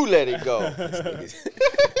you let it go?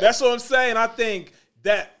 That's what I'm saying. I think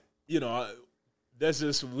that, that's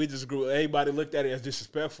just, we just grew, everybody looked at it as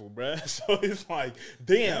disrespectful, bro. So it's like,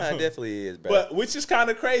 damn. Yeah, it definitely is, bro. But which is kind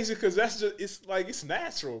of crazy because that's just, it's like, it's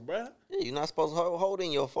natural, bro. Yeah, you're not supposed to hold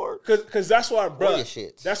in your fart. Cause that's why, bro. your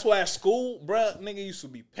shits. That's why at school, bro, nigga used to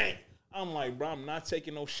be pink. I'm like, bro, I'm not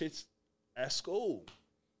taking no shits at school.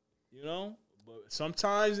 You know? But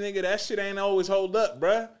sometimes, nigga, that shit ain't always hold up,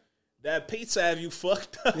 bro. That pizza have you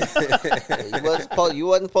fucked up. You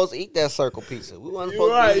wasn't supposed to eat that circle pizza. We wasn't You're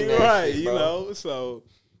supposed right, to eat you're that right. shit, You bro. know, so,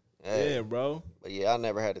 Hey. yeah, bro. But yeah, I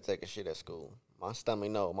never had to take a shit at school. My stomach,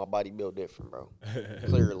 no. My body built different, bro.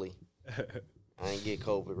 Clearly. I ain't get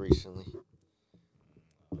COVID recently.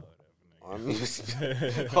 Our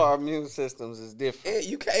immune systems is different. Yeah,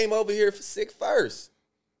 you came over here sick first.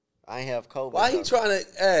 I ain't have COVID. Why he trying to?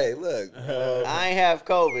 Hey, look. I ain't have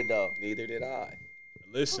COVID though. Neither did I.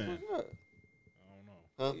 Listen. I don't know.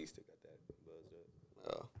 Huh? You still got that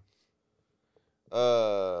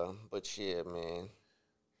buzz up. But yeah, man.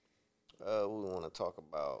 We want to talk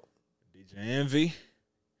about DJ Envy.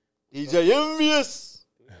 DJ Envious.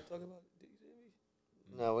 Talk about DJ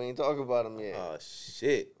Envy? No, we ain't talking about him yet. Oh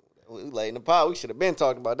shit. We late in the pot. We should have been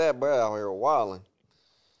talking about that, bro. Out here wilding.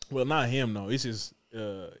 Well, not him though. It's his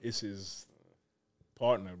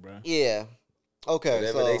partner, bro. Yeah. Okay.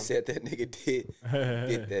 Whatever they said that nigga did,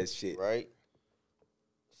 get that shit right.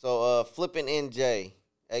 So, Flippin' NJ,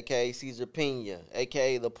 aka Cesar Pena,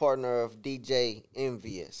 aka the partner of DJ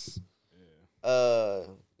Envious. Yeah.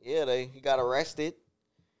 He got arrested.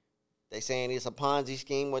 They saying it's a Ponzi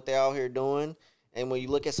scheme what they out here doing, and when you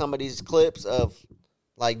look at some of these clips of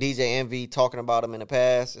like DJ Envy talking about him in the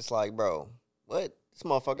past, it's like, bro, what? This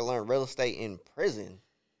motherfucker learned real estate in prison.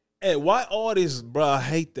 Hey, why all this, bro? I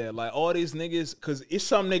hate that. Like, all these niggas, because it's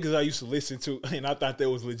some niggas I used to listen to, and I thought they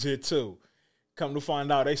was legit, too. Come to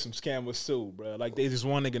find out, they some scammers, too, bro. Like, there's this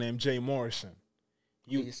one nigga named Jay Morrison.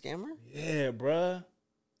 You a scammer? Yeah, bro.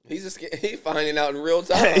 he finding out in real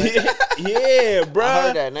time. Yeah, bro. I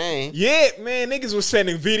heard that name. Yeah, man, niggas was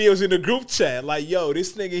sending videos in the group chat. Like, yo,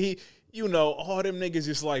 this nigga, all them niggas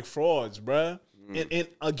is like frauds, bro. And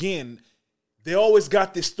again, they always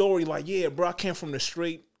got this story like, yeah, bro, I came from the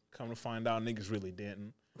street. Come to find out, niggas really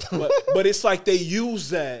didn't. But it's like they use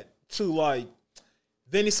that to like,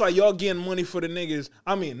 then it's like y'all getting money for the niggas.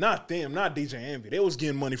 I mean, not them, not DJ Envy. They was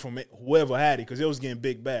getting money from whoever had it because they was getting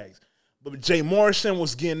big bags. But Jay Morrison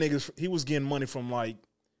was getting he was getting money from like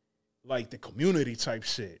the community type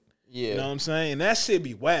shit. Yeah. You know what I'm saying? And that shit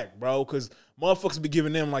be whack, bro, because motherfuckers be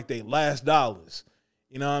giving them like they last dollars.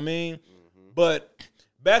 You know what I mean? Mm-hmm. But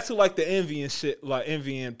back to like the Envy and shit, like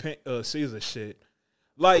Envy and Caesar shit.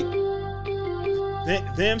 Like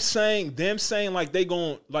them saying like they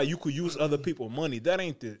gon' like you could use other people's money. That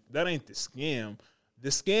ain't the scam. The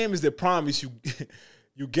scam is the promise you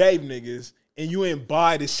gave niggas and you ain't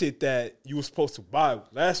buy the shit that you was supposed to buy.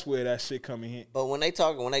 That's where that shit come in. But when they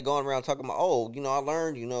going around talking about, I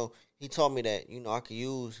learned, he told me that, I could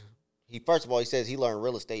use. First of all, he says he learned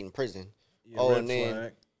real estate in prison. Yeah, and then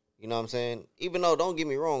flag. You know what I'm saying? Even though, don't get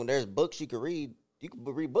me wrong, there's books you could read. You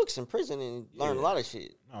could read books in prison and learn a lot of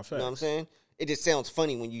shit. No, you know what I'm saying? It just sounds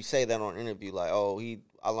funny when you say that on an interview, like,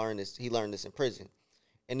 I learned this. He learned this in prison,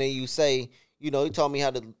 and then you say, he taught me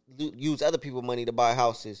how to use other people's money to buy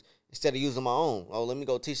houses instead of using my own. Oh, let me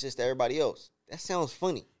go teach this to everybody else. That sounds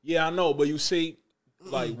funny. Yeah, I know, but you see,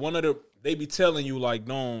 like they be telling you like,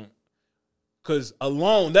 don't, cause a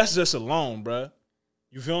loan, that's just a loan, bruh.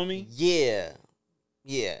 You feel me? Yeah.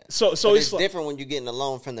 So it's like, different when you're getting a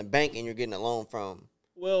loan from the bank and you're getting a loan from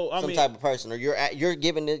some type of person, or you're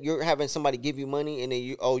having somebody give you money and then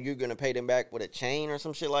you're gonna pay them back with a chain or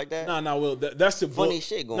some shit like that. Nah, Will, that's the funny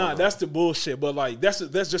shit going on. Nah, that's the bullshit. But like that's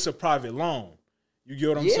just a private loan. You get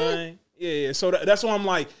what I'm saying? Yeah. So that's why I'm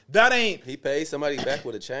like, that ain't. He paid somebody back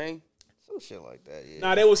with a chain. Some shit like that. Yeah.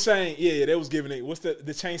 Nah, they was saying they was giving it. What's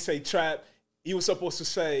the chain say? Trap. He was supposed to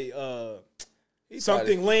say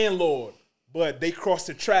something landlord. But they crossed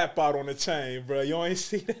the trap out on the chain, bro. You ain't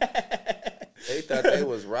see that? They thought they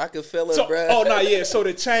was Rockefeller, bro. Oh, no, yeah. So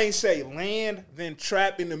the chain say land, then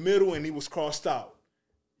trap in the middle, and he was crossed out.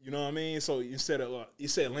 You know what I mean? So instead of he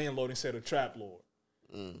said landlord instead of trap lord.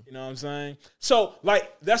 You know what I'm saying? So,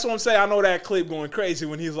 like, that's what I'm saying. I know that clip going crazy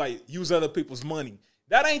when he's like, use other people's money.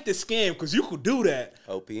 That ain't the scam, because you could do that.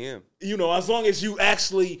 OPM. As long as you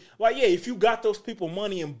actually, like, if you got those people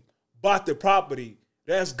money and bought the property,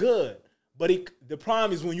 that's good. But the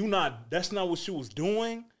problem is when that's not what you was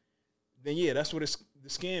doing, then that's what the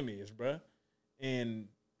scam is, bro. And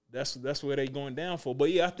that's where they going down for. But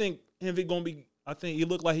I think Envy gonna be. I think he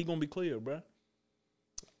look like he gonna be clear, bro.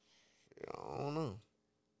 I don't know.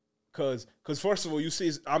 Cause first of all, you see,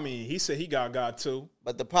 he said he got too.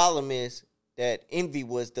 But the problem is that Envy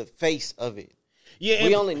was the face of it. Yeah,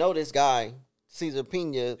 we only know this guy, Cesar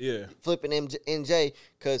Pena, flipping NJ,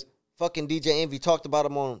 because fucking DJ Envy talked about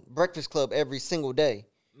him on Breakfast Club every single day.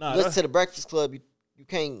 Listen to the Breakfast Club, you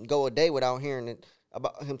can't go a day without hearing it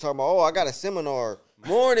about him talking about, I got a seminar.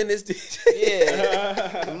 Morning, it's DJ.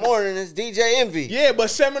 Yeah. Good morning, it's DJ Envy. Yeah, but the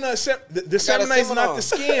seminar is not the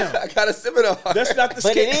scam. I got a seminar. That's not the scam.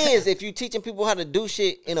 But it is if you teaching people how to do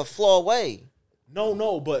shit in a flawed way. No.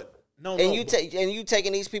 And you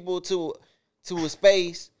taking these people to a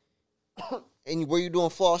space and where you doing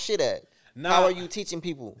flawed shit at. How are you teaching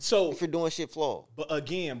people so if you're doing shit flawed? But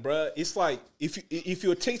again, bro, it's like if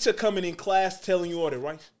your teacher coming in class telling you all the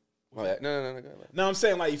right. No. Now I'm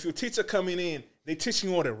saying like if your teacher coming in, they teaching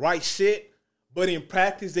you all the right shit, but in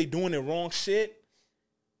practice they doing the wrong shit.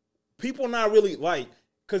 People not really like,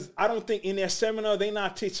 because I don't think in their seminar they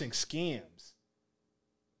not teaching scams.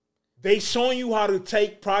 They showing you how to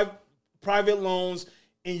take private loans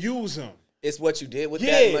and use them. It's what you did with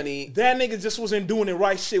that money. That nigga just wasn't doing the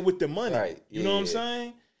right shit with the money. Right. You know what I'm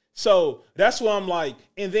saying? So that's why I'm like,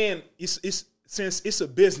 and then it's since it's a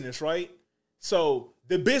business, right? So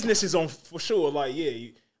the business is on for sure. Like,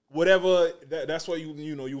 whatever. That's why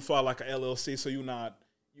you file like a LLC, so you're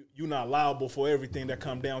not liable for everything that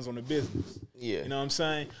comes down on the business. Yeah. You know what I'm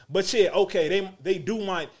saying? But okay, they do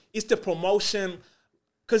mind. It's the promotion.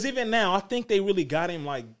 Because even now, I think they really got him,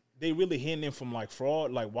 like, they really hitting him from, like,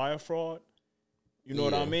 fraud, like wire fraud. You know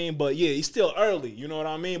what I mean? But, he's still early. You know what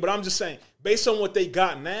I mean? But I'm just saying, based on what they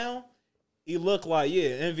got now, it looked like,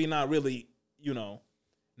 Envy not really,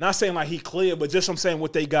 not saying like he clear, but just I'm saying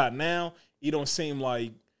what they got now, it don't seem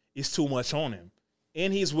like it's too much on him.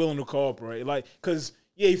 And he's willing to cooperate. Like, because,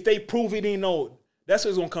 if they prove he didn't know, that's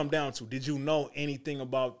what it's going to come down to. Did you know anything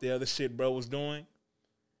about the other shit bro was doing?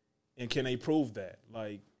 And can they prove that?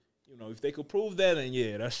 Like, if they could prove that, then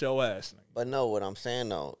that's your ass. Nigga. But no, what I'm saying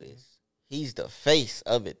though is he's the face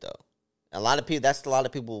of it though. That's a lot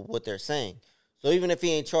of people what they're saying. So even if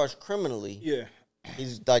he ain't charged criminally,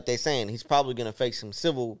 he's like they saying he's probably gonna face some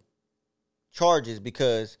civil charges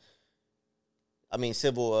because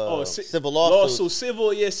civil lawsuits.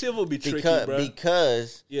 Civil be tricky, bro.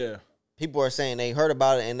 Because people are saying they heard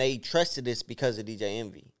about it and they trusted this because of DJ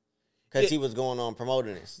Envy. Because he was going on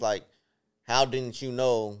promoting this. Like, how didn't you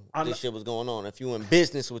know this shit was going on if you in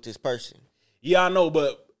business with this person? Yeah, I know,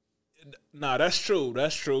 but that's true.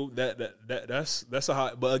 That's true. That's a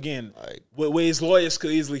hot. But again, like, where his lawyers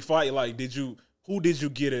could easily fight. Like, who did you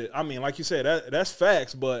get it? I mean, like you said, that's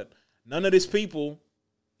facts. But none of these people,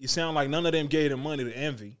 you sound like none of them gave them money to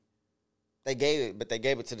Envy. They gave it, but they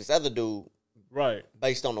gave it to this other dude, right?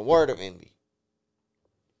 Based on the word of Envy.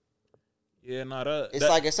 Yeah, it's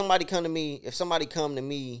like if somebody come to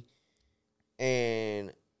me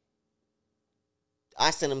and I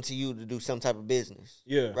send them to you to do some type of business.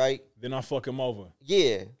 Yeah. Right? Then I fuck him over.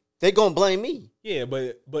 Yeah. They gonna blame me. Yeah,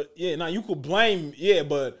 but now you could blame,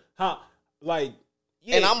 but how, like,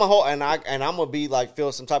 And I'm gonna be like,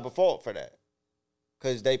 feel some type of fault for that.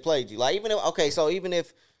 Cause they played you. Like, even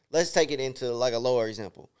if let's take it into like a lower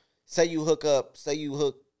example. Say you hook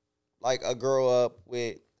like a girl up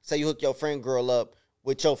with, say you hook your friend girl up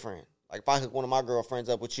with your friend. Like if I hook one of my girlfriends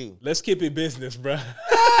up with you. Let's keep it business, bro.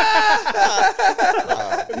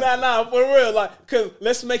 Nah, for real. Like, cause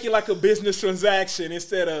let's make it like a business transaction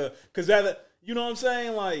instead of, cause that, you know what I'm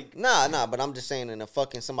saying? Like, nah. But I'm just saying in a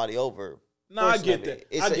fucking somebody over. Nah, I get that.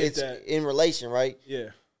 It's in relation, right? Yeah.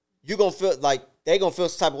 You gonna feel like they gonna feel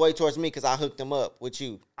some type of way towards me because I hooked them up with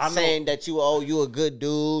you, saying that you a good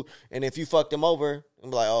dude, and if you fuck them over,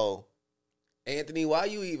 I'm like, oh. Anthony, why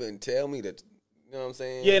you even tell me that? You know what I'm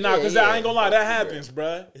saying? Yeah, because I ain't gonna lie, that happens,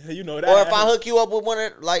 bro. You know that. Or if I hook you up with one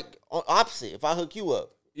of, like, opposite, if I hook you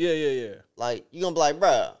up. Yeah. Like, you gonna be like,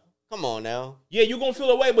 bruh, come on now. Yeah, you gonna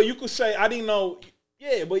feel away, but you could say, I didn't know.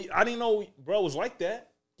 Yeah, but I didn't know bro was like that.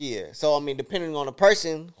 Yeah, so, I mean, depending on the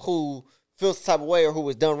person who feels the type of way or who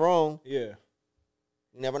was done wrong. Yeah.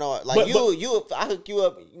 You never know. Like, if I hook you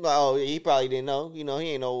up, you like, oh, yeah, he probably didn't know. You know, he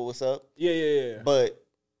ain't know what's up. Yeah. But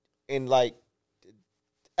in, like,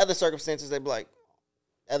 other circumstances, they be like,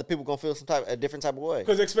 other people gonna feel a different type of way.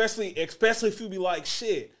 Because especially if you be like,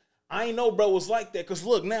 shit, I ain't know bro was like that. Because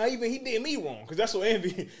look, now even he did me wrong. Because that's what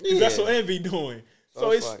Envy doing.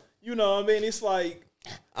 So it's like, you know what I mean? It's like,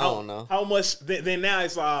 I don't know. How much, then now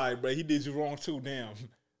it's like, all right, bro, he did you wrong too, damn.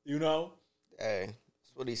 You know? Hey,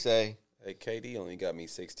 that's what he say. Hey, KD only got me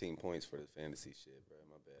 16 points for the fantasy shit, bro.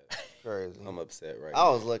 My bad. Crazy. I'm upset now. I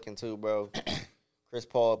was looking too, bro. Chris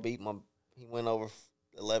Paul he went over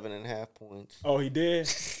 11.5 points. Oh, he did?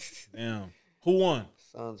 Damn. Who won?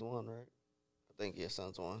 Suns won, right? I think,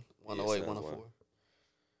 Suns won. 108, 104.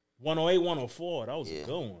 108, 104. That was a good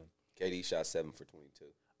one. KD shot 7 for 22.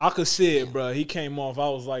 I could see it, bro. He came off. I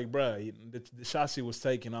was like, bro, the shots he was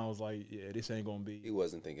taking, I was like, yeah, this ain't going to be. He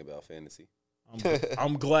wasn't thinking about fantasy.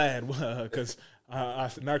 I'm glad because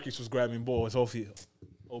Nurkic was grabbing balls. Hope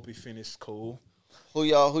he finished cool. Who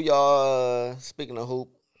y'all, speaking of hoop,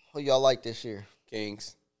 who y'all like this year?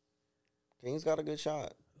 Kings got a good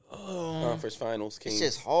shot. Conference finals, Kings.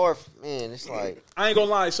 It's just hard, man. It's like, I ain't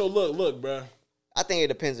gonna lie. So look, bro. I think it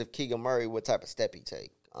depends if Keegan Murray, what type of step he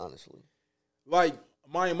take, honestly. Like,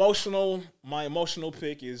 My emotional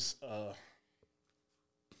pick is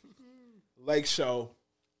Lake Show,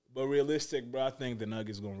 but realistic, bro. I think the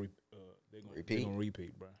Nuggets gonna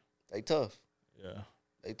repeat, bro. They tough. Yeah,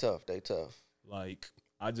 they tough. Like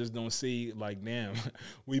I just don't see like damn,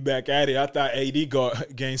 we back at it. I thought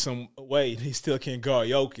AD gained some weight. He still can't guard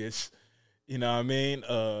Jokic. You know what I mean?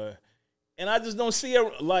 And I just don't see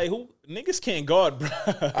it like who niggas can't guard, bro.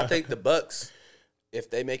 I think the Bucks, if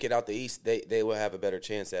they make it out the East, they will have a better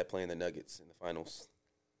chance at playing the Nuggets in the finals.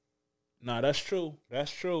 Nah, that's true.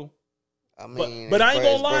 I mean, but I ain't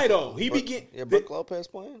gonna lie though. Brook Lopez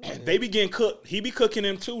playing. They be getting cooked. He be cooking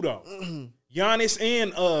them too though. Giannis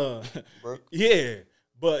and Brook. Yeah,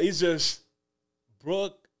 but it's just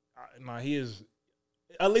Brook. Nah, he is.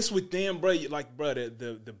 At least with them, bro. Like, bro,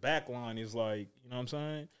 the back line is like, you know what I'm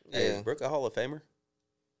saying? Hey, is Brook a Hall of Famer?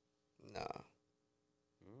 Nah.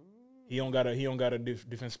 He don't got a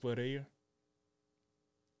defensive player of the year.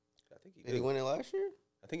 I think Did he win it last year?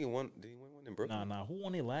 I think he won. Did he win one in Brooklyn? Nah. Who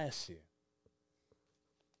won it last year?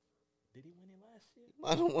 Did he win it last year?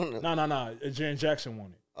 I don't want to. Nah. Jaren Jackson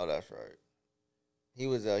won it. Oh, that's right. He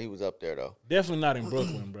was up there though. Definitely not in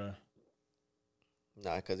Brooklyn, bro.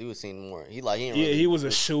 Nah, because he was seen more. He he was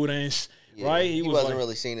a shooter, right? He wasn't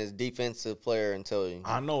really seen as defensive player until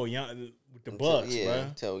I know, with the Bucks, bro.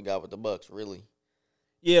 Until we got with the Bucks, really.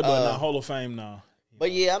 Yeah, but not Hall of Fame now.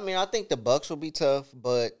 But yeah, I mean, I think the Bucks will be tough.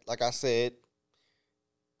 But like I said,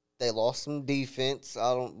 they lost some defense.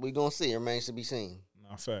 We gonna see. It remains to be seen.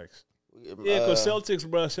 Nah, facts. Yeah, because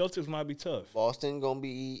Celtics might be tough. Boston gonna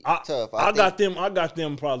be tough. I got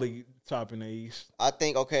them probably top in the East. I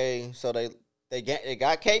think so. They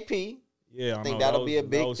got KP. Yeah, I think that'll be a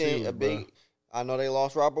big thing. I know they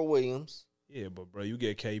lost Robert Williams. Yeah, but bro, you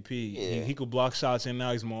get KP. Yeah. He could block shots, and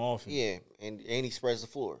now he's more offensive. Yeah, and he spreads the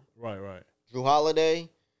floor. Right. Drew Holiday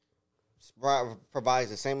provides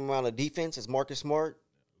the same amount of defense as Marcus Smart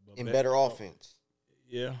and better offense.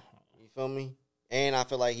 Yeah, you feel me? And I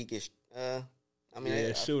feel like he could.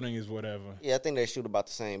 Shooting is whatever. Yeah, I think they shoot about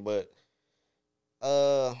the same, but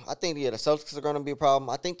I think the Celtics are going to be a problem.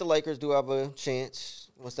 I think the Lakers do have a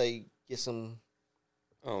chance once they get some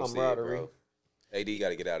camaraderie. AD got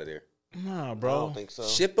to get out of there. Nah, bro. I don't think so.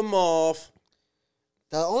 Ship them off.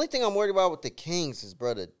 The only thing I'm worried about with the Kings is,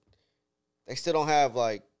 brother, they still don't have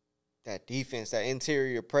like that defense, that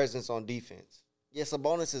interior presence on defense. Yes,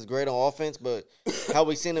 Sabonis is great on offense, but how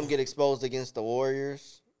we seen him get exposed against the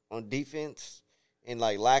Warriors on defense and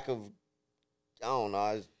like lack of, I don't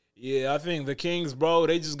know. Yeah, I think the Kings, bro,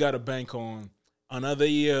 they just got to bank on another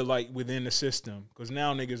year like within the system because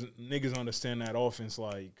now niggas understand that offense,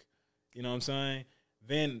 like, you know what I'm saying?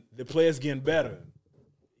 Then the players getting better.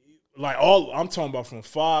 Like I'm talking about from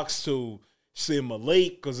Fox to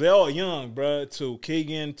Malik, because they're all young, bro, to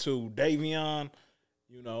Keegan to Davion,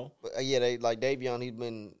 you know. But, they like Davion. He's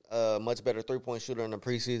been a much better 3-point shooter in the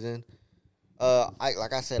preseason.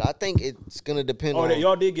 Like I said, I think it's gonna depend on.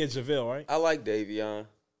 Y'all did get JaVale, right? I like Davion,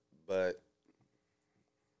 but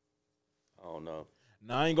I don't know.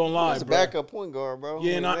 Nah, I ain't gonna lie, He's a bro. backup point guard, bro.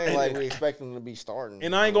 Yeah, we expect him to be starting.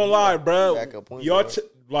 And I ain't gonna lie, bro. Backup point Y'all guard.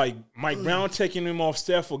 like Mike Brown taking him off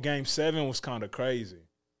Steph for Game 7 was kind of crazy.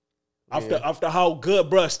 After how good,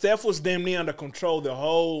 bro, Steph was damn near under control the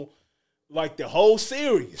whole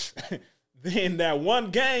series. Then that one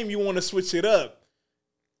game you want to switch it up,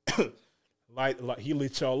 like he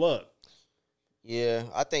lit y'all up. Yeah,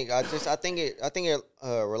 I think it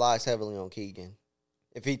relies heavily on Keegan.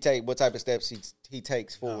 If he take what type of steps he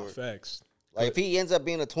takes forward. Facts. Like if he ends up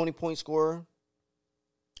being a 20-point scorer,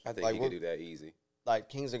 I think he can do that easy. Like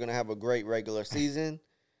Kings are gonna have a great regular season.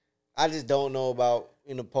 I just don't know about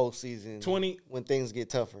in the postseason 20 when things get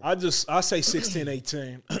tougher. I say 16,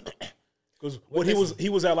 18. Because he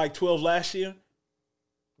was at like 12 last year.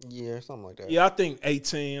 Yeah, something like that. Yeah, I think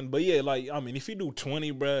 18. But yeah, like I mean, if you do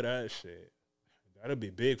 20, bro, that'll be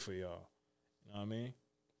big for y'all. You know what I mean?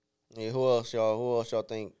 Yeah, who else y'all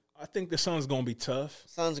think? I think the Suns gonna be tough.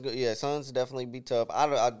 Suns definitely be tough.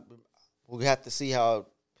 We have to see how it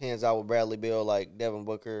pans out with Bradley Beal, like Devin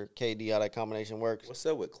Booker, KD, how that combination works. What's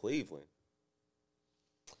up with Cleveland?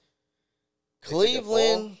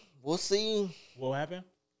 Cleveland, we'll see. What happened?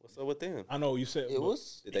 What's up with them? I know you said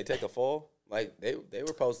Did they take a fall? Like they were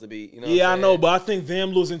supposed to be, you know. Yeah, I know, but I think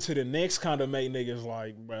them losing to the Knicks kind of made niggas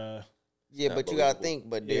like, bruh. Yeah, but you got to think.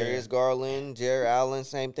 But Darius Garland, Jared Allen,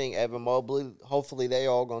 same thing. Evan Mobley. Hopefully, they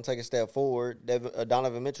all going to take a step forward.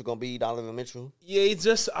 Donovan Mitchell going to be Donovan Mitchell. Yeah, it's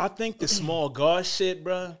just I think the small guard shit,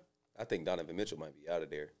 bro. I think Donovan Mitchell might be out of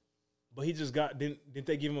there. But he just didn't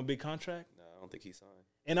they give him a big contract? No, I don't think he signed.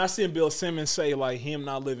 And I seen Bill Simmons say like him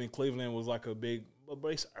not living in Cleveland was like a big. But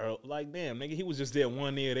Brace, like, damn, nigga, he was just there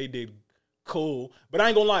 1 year. They did cool. But I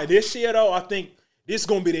ain't gonna lie, this year, though, I think this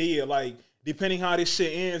gonna be the year. Like, depending how this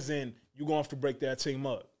shit ends, then you gonna have to break that team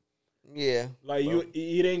up. Yeah. Like,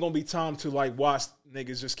 it ain't gonna be time to, like, watch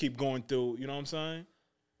niggas just keep going through. You know what I'm saying?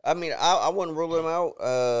 I mean, I wouldn't rule them out.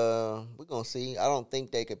 We're gonna see. I don't think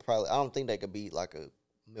they could beat like a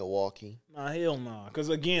Milwaukee. Nah, hell nah. Because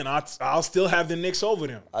again, I'll still have the Knicks over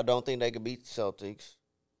them. I don't think they could beat the Celtics.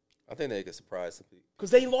 I think they could surprise some people.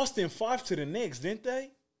 Because they lost in 5 to the Knicks, didn't they?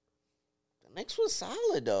 The Knicks was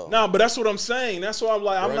solid though. Nah, but that's what I'm saying. That's why I'm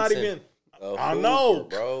like, I'm not even. I know,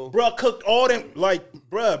 bro. Bruh cooked all them, like,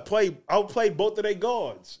 bruh, outplayed both of their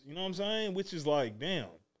guards. You know what I'm saying? Which is like, damn.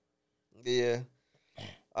 Yeah.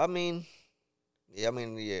 I mean, yeah.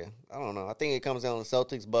 I don't know. I think it comes down to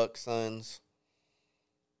Celtics, Bucks, Suns.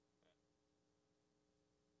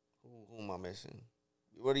 Who am I missing?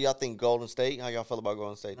 What do y'all think? Golden State? How y'all feel about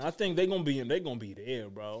Golden State? I think they're gonna be there,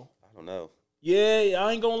 bro. I don't know. Yeah,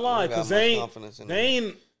 I ain't gonna lie, because they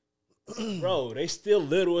ain't, bro. They still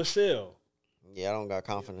little as hell. Yeah, I don't got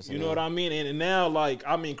confidence in them. You know what I mean? And now, like,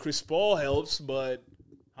 I mean, Chris Paul helps, but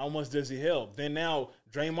how much does he help? Then now,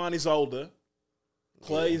 Draymond is older.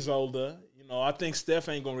 Clay's older. You know, I think Steph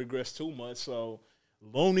ain't going to regress too much. So,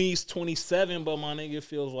 Looney's 27, but my nigga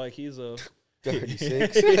feels like he's a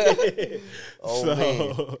 36. Oh, so,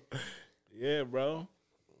 man. Yeah, bro.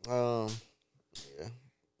 Yeah.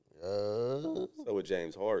 So with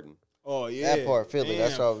James Harden. Oh, yeah. That part, Philly. Damn.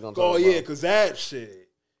 That's what I was going to talk about. Oh, yeah, because that shit.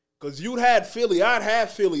 Because you'd had Philly. I'd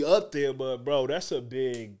have Philly up there, but, bro, that's a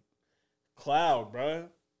big cloud, bro.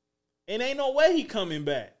 And ain't no way he coming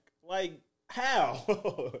back. Like, how?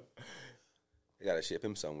 They got to ship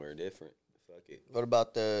him somewhere different. Fuck it. What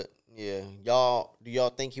about do y'all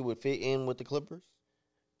think he would fit in with the Clippers?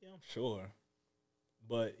 Yeah, I'm sure.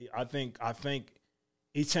 But I think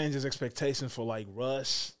he changed his expectations for, like,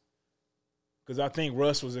 Russ. Because I think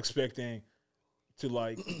Russ was expecting to,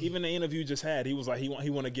 like, even the interview just had, he was like, he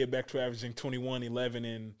want to get back to averaging 21, 11,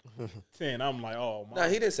 and 10. I'm like, oh, my. No,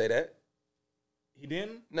 he didn't say that. He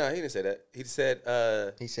didn't? No, he didn't say that. He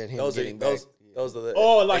said him those getting back. Those are the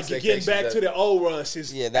like getting back to the old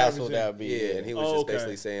Russ. Yeah, that's what that would be. Yeah, and he was just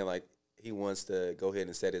basically saying, like, he wants to go ahead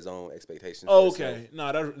and set his own expectations. Oh, okay.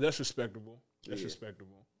 No, that's respectable. That's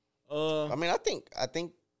respectable. I mean, I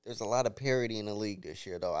think there's a lot of parity in the league this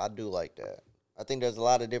year, though. I do like that. I think there's a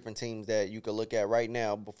lot of different teams that you could look at right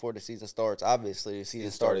now before the season starts. Obviously, the season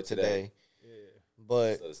started today. Yeah.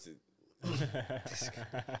 But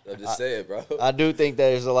I'm just saying, bro. I do think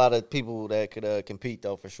there's a lot of people that could compete,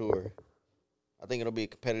 though, for sure. I think it'll be a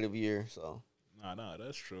competitive year. So. No,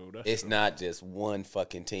 that's true. It's not just one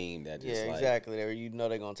fucking team that just exactly. You know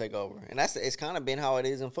they're gonna take over, and it's kind of been how it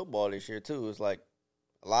is in football this year too. It's like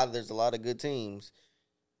there's a lot of good teams.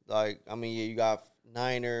 Like, I mean, you got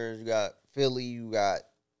Niners, you got Philly, you got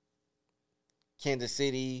Kansas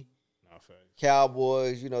City,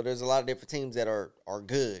 Cowboys. You know, there's a lot of different teams that are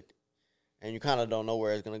good, and you kind of don't know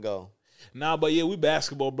where it's gonna go. Nah, but yeah, we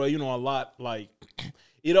basketball, bro. You know, a lot like,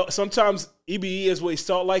 you know, sometimes EBE is where you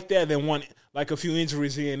start like that, then a few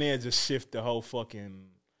injuries here and there just shift the whole fucking,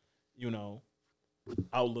 you know,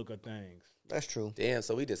 outlook of things. That's true. Damn,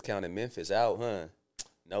 so we just counted Memphis out, huh?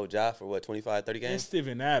 No job for what, 25, 30 games? And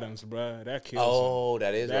Steven Adams, bro. That kills him. Oh,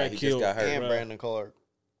 that is right. He just got hurt. And Brandon Clark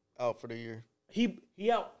out for the year. He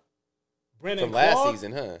out. Brandon from Clark? Last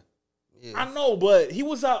season, huh? Yeah. I know, but he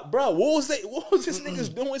was out, bro. What was this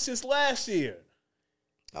niggas doing since last year?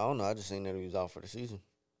 I don't know. I just seen that he was out for the season.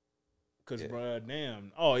 Because, bro,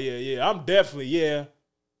 damn. Oh, yeah. I'm definitely,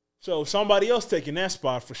 So somebody else taking that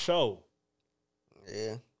spot for sure.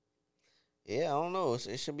 Yeah. Yeah, I don't know.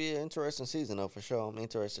 It should be an interesting season, though, for sure. I'm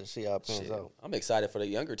interested to see how it pans out. I'm excited for the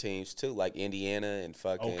younger teams, too, like Indiana and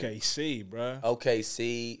fucking OKC, bro.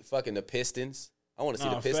 OKC, fucking the Pistons. I want to see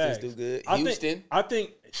the Pistons do good. Houston. I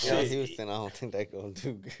think Houston, I don't think they're going to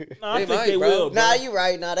do good. No, I think they will, bro. Nah, you're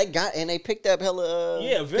right. Nah, they picked up hella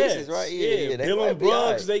pieces, right? Yeah, Dylan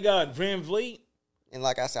Brooks, they got Van Vliet. And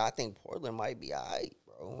like I said, I think Portland might be all right,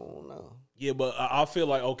 bro. I don't know. Yeah, but I feel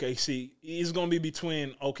like OKC, it's going to be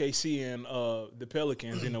between OKC and the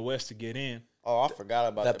Pelicans in the West to get in. Oh, I forgot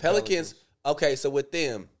about the Pelicans. Okay, so with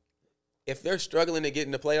them, if they're struggling to get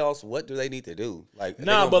in the playoffs, what do they need to do? Like,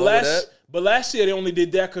 but last year they only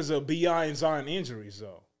did that because of BI and Zion injuries,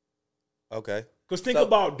 though. Okay. Because think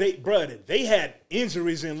about they had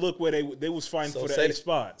injuries and look where they was fighting for the 8th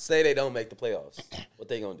spot. Say they don't make the playoffs, what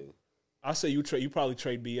they gonna do? I say you probably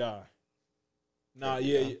trade BI. Nah,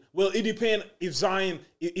 yeah. Well, it depends if Zion.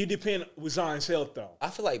 It depends with Zion's health, though. I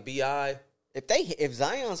feel like BI. If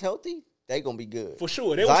Zion's healthy, they gonna be good for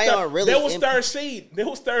sure. They was third seed. They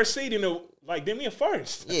was third seed in the like them in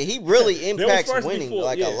first. Yeah, he really impacts winning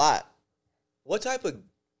a lot. What type of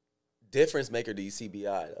difference maker do you see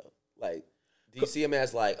B.I. though? Like, do you see him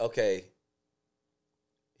as like, okay,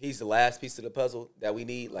 he's the last piece of the puzzle that we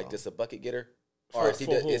need, like just a bucket getter? Or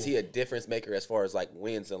is he a difference maker as far as like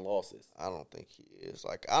wins and losses? I don't think he is.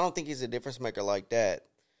 Like, I don't think he's a difference maker like that.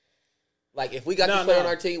 Like, if we got this player on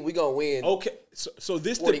our team, we gonna win. Okay, so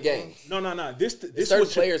this 40 games. No. This certain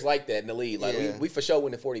players like that in the league. Like we for sure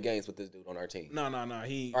winning 40 games with this dude on our team. No.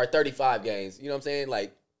 He or 35 games. You know what I'm saying?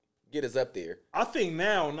 Like, get us up there. I think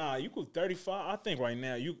now, you could 35. I think right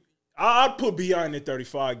now I'd put B.I. in the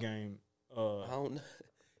 35 game. I don't know.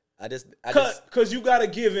 Because you got to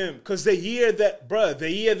give him, because the year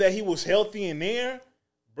that he was healthy in there,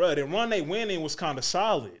 the run they winning was kind of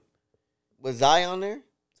solid. Was Zion there?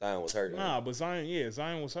 Zion was hurt. Nah, but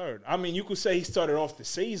Zion was hurt. I mean, you could say he started off the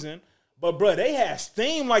season, but they had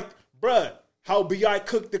steam like, how B.I.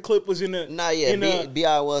 cooked the Clippers in the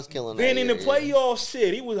B.I. was killing that. Then in the playoff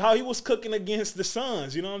shit, he was cooking against the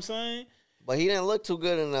Suns. You know what I'm saying? But he didn't look too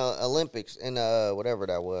good in the Olympics, in whatever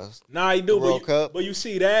that was. Nah, he do. World Cup. But you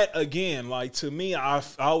see that again, like, to me, I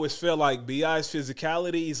always feel like B.I.'s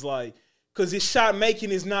physicality is like, because his shot making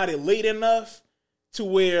is not elite enough to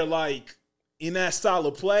where, like, in that style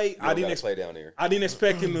of play, I didn't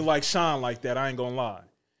expect him to like shine like that. I ain't gonna lie.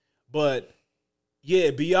 But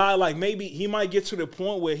yeah, B.I. like maybe he might get to the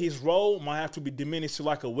point where his role might have to be diminished to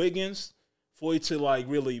like a Wiggins for it to like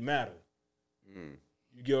really matter.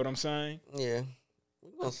 You get what I'm saying? Yeah,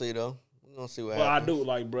 we're gonna see though. We're gonna see what happens. happens. I do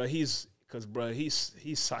like,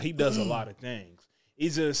 he does a lot of things.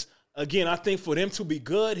 He's just, again, I think for them to be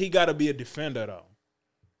good, he got to be a defender though.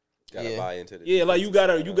 Gotta buy into the defense. Like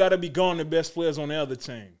you gotta be going the best players on the other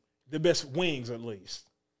team, the best wings at least.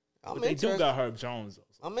 They do got Herb Jones though.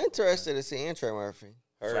 I'm interested to see Trey Murphy.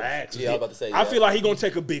 Facts. Yeah, I was about to say. I feel like he gonna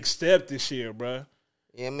take a big step this year, bro.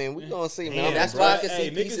 Yeah, man, we gonna see, man. That's why I can see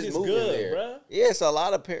pieces moving there. Bruh. Yeah, it's a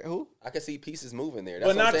lot of who? I can see pieces moving there.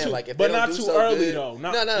 but That's what I'm saying. Too, like, if but they don't not do too so early good, though.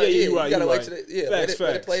 No, you right. You gotta wait let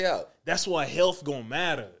it play out. That's why health gonna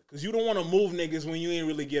matter, because you don't want to move niggas when you ain't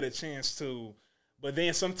really get a chance to. But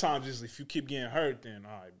then sometimes just if you keep getting hurt, then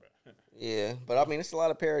all right, bro. Yeah, but I mean, it's a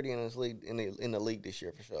lot of parity in this league in the league this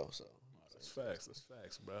year for sure. So that's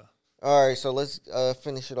facts, bro. All right, so let's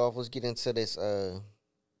finish it off. Let's get into this.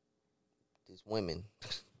 These women.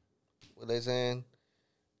 What they saying?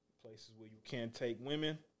 Places where you can't take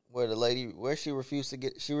women. Where she refused to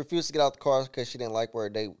get out the car because she didn't like where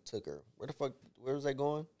a date took her. Where was they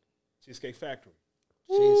going? Cheesecake Factory.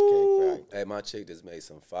 Hey, my chick just made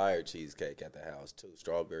some fire cheesecake at the house too.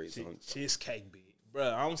 Strawberries on cheesecake, big,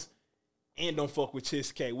 bro. And don't fuck with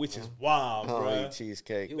cheesecake, which is wild, bro. I don't eat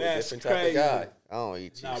cheesecake. You a different type of guy. I don't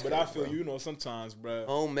eat cheesecake. Nah, but I feel sometimes, bro.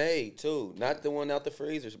 Homemade too, not the one out the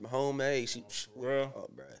freezer. Homemade. Bro. Oh,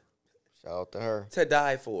 bro. Shout out to her. To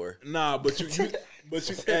die for. Nah, but you sit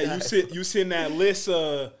in that list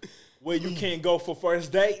where you can't go for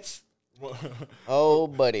first dates. Oh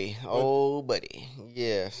buddy.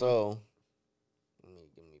 Yeah, so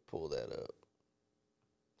let me pull that up.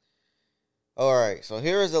 All right, so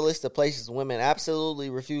here is a list of places women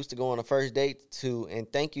absolutely refuse to go on a first date to,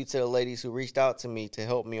 and thank you to the ladies who reached out to me to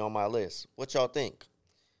help me on my list. What y'all think?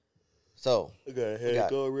 So, I got a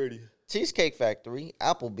headache already. Cheesecake Factory,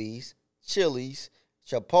 Applebee's, Chili's,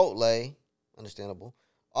 Chipotle, understandable,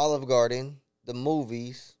 Olive Garden, the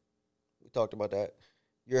movies, we talked about that,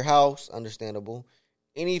 your house, understandable,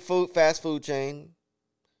 any fast food chain,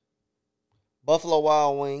 Buffalo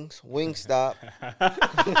Wild Wings, Wingstop.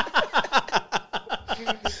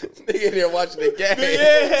 Nigga in there watching the game.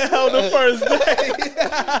 Yeah, on the first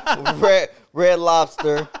day. Red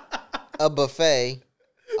Lobster, a buffet,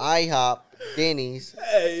 IHOP, Denny's,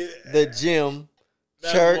 the gym,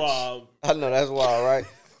 church. Wild. I know that's wild, right?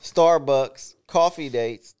 Starbucks, coffee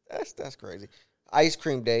dates. That's crazy. Ice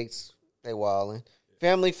cream dates. They wildin'.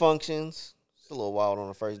 Family functions. It's a little wild on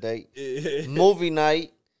the first date. Movie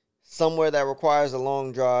night. Somewhere that requires a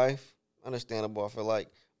long drive. Understandable, I feel like.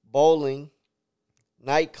 Bowling.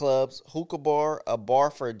 Nightclubs. Hookah bar. A bar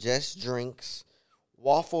for just drinks.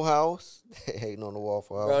 Waffle House. They hating on the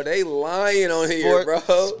Waffle House. Bro, they lying on here, bro.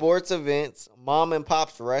 Sports events. Mom and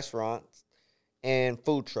Pop's restaurants. And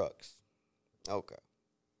food trucks. Okay.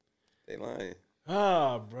 They lying.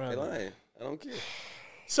 Ah, bro. They lying. I don't care.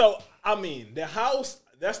 So, I mean, the house,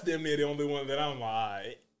 that's damn near the only one that I'm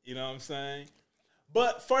like, you know what I'm saying?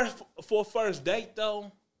 But for a first date,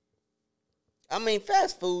 though. I mean,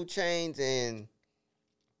 fast food chains and...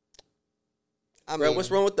 Bro, what's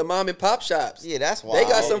wrong with the mom and pop shops? Yeah, that's wild. They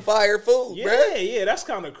got some fire food, bro. Yeah, that's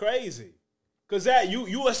kind of crazy. Cause that you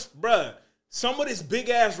bruh, some of this big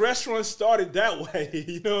ass restaurants started that way.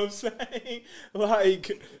 You know what I'm saying?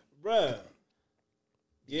 Like, bruh.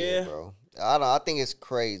 Yeah, bro. I don't know. I think it's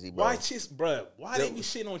crazy, bro. Why they be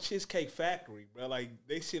shitting on Cheesecake Factory, bro? Like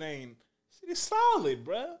they shit is solid,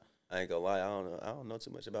 bro. I ain't gonna lie, I don't know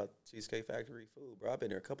too much about Cheesecake Factory food, bro. I've been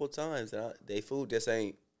there a couple of times, and they food just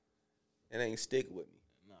ain't stick with me.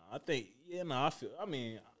 I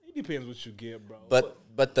mean, it depends what you get, bro.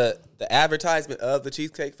 But the advertisement of the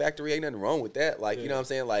Cheesecake Factory ain't nothing wrong with that. Like, you know what I'm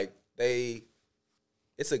saying? Like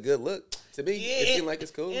it's a good look to me. Yeah, it seems like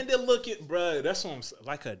it's cool. And then look at, bro, that's what I'm saying.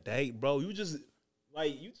 Like a date, bro. You just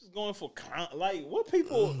going for like what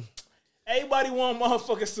people. Everybody want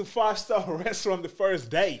motherfuckers to 5-star restaurant the first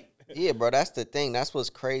date. Yeah, bro, that's the thing. That's what's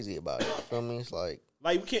crazy about it. You feel me? It's like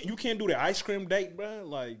you can't do the ice cream date, bro.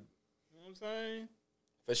 Like, you know what I'm saying?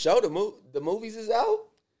 For sure, the movies is out.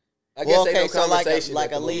 I well, guess okay, ain't no so conversation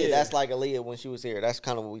like at the Aaliyah, movie. that's like Aaliyah when she was here. That's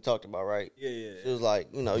kind of what we talked about, right? Yeah. She was like,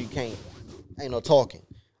 you can't, ain't no talking.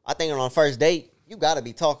 I think on a first date, you got to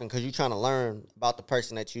be talking because you're trying to learn about the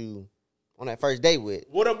person that you on that first date with.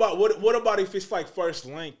 What about if it's like first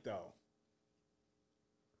link though?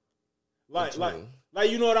 Like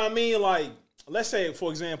you know what I mean? Like, let's say,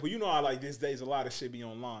 for example, you know how like these days a lot of shit be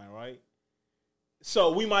online, right?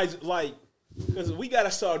 So we might like, because we got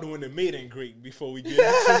to start doing the meet and greet before we get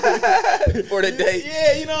into it. For the date.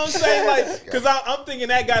 Yeah, you know what I'm saying? Like, because I'm thinking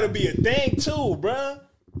that got to be a thing too, bruh.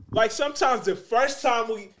 Like, sometimes the first time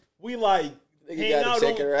we like hang gotta out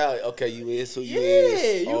check her out. Okay, you is who you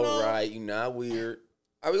is. is. All right, you not weird.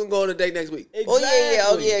 Are we gonna go on a date next week?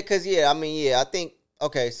 Exactly. Because I think,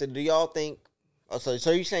 okay, so do y'all think, so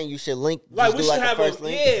you're saying you should link, like we should like have first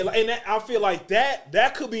link? and I feel like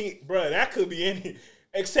that could be, bruh, that could be any,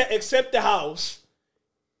 except the house.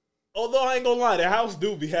 Although I ain't gonna lie, the house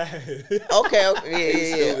do be having.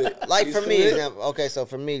 Okay, yeah. Like for me,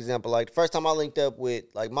 example, like the first time I linked up with,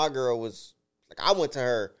 like my girl was, like I went to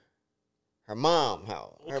her mom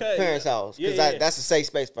house, her parents' house, because that's a safe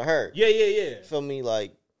space for her. Yeah. Feel me?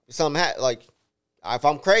 Like something like if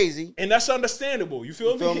I'm crazy, and that's understandable. You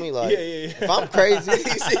feel me? Like yeah. If I'm crazy, You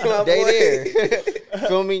see my they boy? there.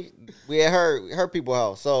 Feel me? We at her people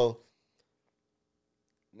house, so.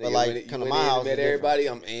 Nigga, But like, when come to you my house. met everybody,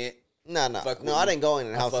 I'm ant. No, I didn't go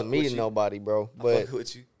in the house and meet nobody, bro. But Fuck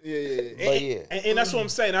with you. Yeah. And that's what I'm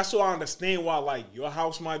saying. That's why I understand why, like, your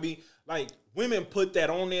house might be like women put that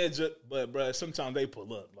on there, but bro, sometimes they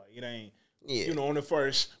pull up. Like, it ain't, on the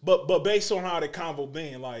first. But based on how the convo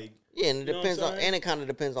been, like, and it depends on, and it kind of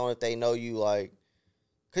depends on if they know you, like,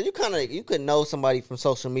 cause you could know somebody from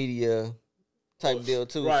social media type deal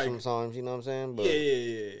too. Right. Sometimes, you know what I'm saying? But,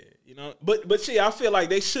 yeah. You know, but see, I feel like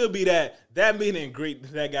they should be that meet and greet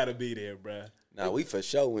that gotta be there, bruh. Nah, we for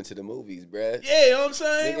sure went to the movies, bruh. Yeah, you know what I'm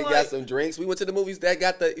saying? Nigga got some drinks. We went to the movies that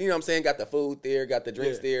got the, you know what I'm saying, got the food there, got the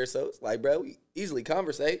drinks there. So it's like, bro, we easily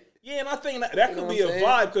conversate. Yeah, and I think that could be a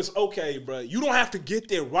vibe because, okay, bro, you don't have to get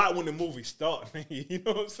there right when the movie starts. You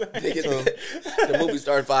know what I'm saying? The movie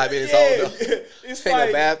started 5 minutes old. It's ain't like,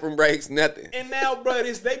 no bathroom breaks, nothing. And now, bro,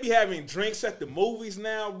 they be having drinks at the movies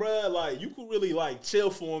now, bro. Like, you could really, like,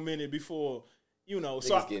 chill for a minute before,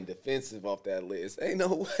 Niggas getting defensive off that list. Ain't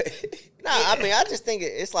no way. Nah, I mean, I just think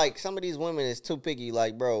it's like some of these women is too picky.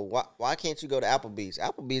 Like, bro, why can't you go to Applebee's?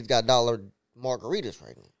 Applebee's got $1 margaritas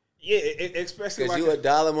right now. Yeah, especially because like you a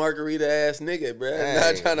 $1 margarita ass nigga, bro.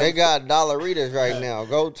 Hey, they got $1 right now.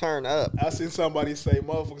 Go turn up. I seen somebody say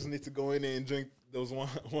motherfuckers need to go in there and drink those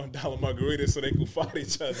 $1 margaritas so they can fight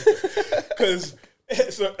each other. Because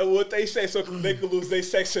so what they say, so they could lose their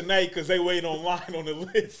Section 8 because they wait online on the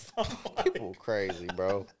list. People crazy,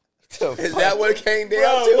 bro. Is that what it came down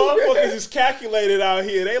bro, to? Motherfuckers is calculated out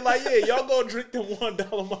here. They like, yeah, y'all go drink them $1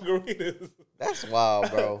 margaritas. That's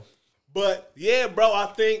wild, bro. But yeah, bro,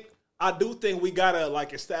 I do think we gotta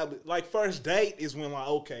like establish, like, first date is when, like,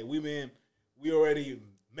 okay, we already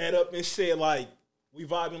met up and shit, like we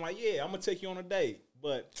vibing, like, yeah, I'm gonna take you on a date,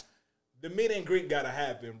 but the meet and greet gotta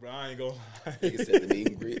happen, bro. I ain't gonna lie. Nigga said the meet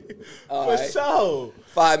and greet. For sure.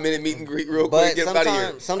 5-minute meet and greet real quick. Get out of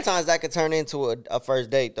here. Sometimes that could turn into a first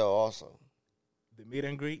date though. Also, the meet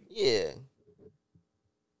and greet. Yeah.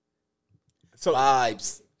 So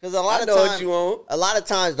vibes. Because a lot of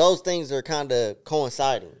times those things are kind of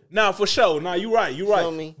coinciding. Nah, for sure. Nah, you right.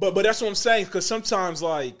 Feel me? But that's what I'm saying. Because sometimes,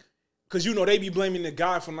 like, because they be blaming the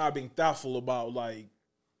guy for not being thoughtful about, like,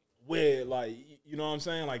 where, like, you know what I'm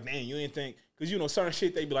saying? Like, man, you ain't think, because certain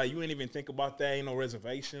shit they be like, you ain't even think about that. Ain't no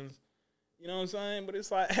reservations. You know what I'm saying? But it's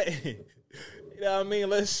like, hey, you know what I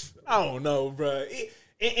mean? I don't know, bro.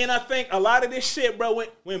 And I think a lot of this shit, bro,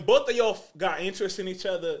 when both of y'all got interest in each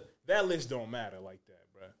other, that list don't matter like that.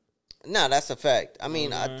 No, that's a fact. I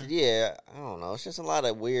mean, I don't know. It's just a lot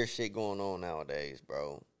of weird shit going on nowadays,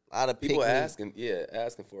 bro. A lot of people asking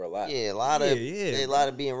for a lot. Yeah, a lot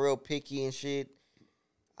of being real picky and shit.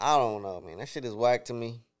 I don't know, man. That shit is whack to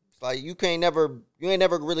me. It's like you ain't never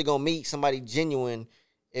really gonna meet somebody genuine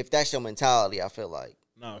if that's your mentality. I feel like.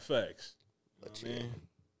 No, facts. But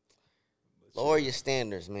lower your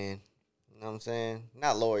standards, man. You know what I'm saying?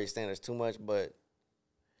 Not lower your standards too much, but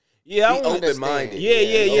be open-minded.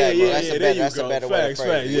 Yeah. That's a better way to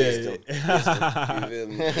phrase it.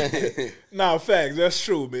 Yeah. Nah, facts. That's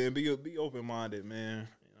true, man. Be open-minded, man.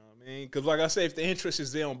 You know what I mean? Because, like I say, if the interest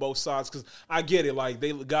is there on both sides, because I get it,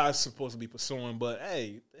 like, guys supposed to be pursuing, but,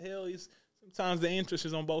 hey, the hell is sometimes the interest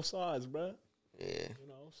is on both sides, bro. Yeah. You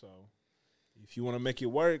know, so if you want to make it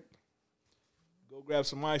work, go grab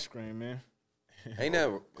some ice cream, man. Ain't that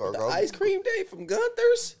the ice cream day from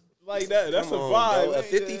Gunther's? Like that. That's a vibe. Bro, a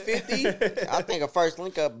 50-50. I think a first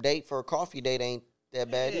link-up date for a coffee date ain't that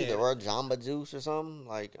bad either. Or Jamba Juice or something.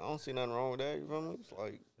 Like, I don't see nothing wrong with that. You feel me? It's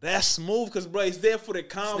like... That's smooth because, bro, it's there for the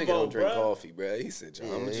convo, this nigga don't drink coffee, bro. He said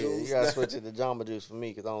Jamba Juice. You got to switch it to Jamba Juice for me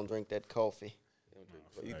because I don't drink that coffee.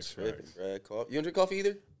 You tripping, bro. Coffee. You don't drink coffee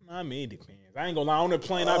either? I mean, it depends. I ain't gonna lie. On the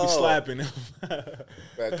plane, I be slapping them.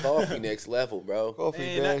 Bro, coffee next level, bro.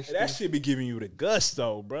 Coffee, man, that shit be giving you the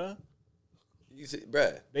gusto, bro. You see,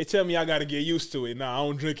 bro. They tell me I got to get used to it. Nah, I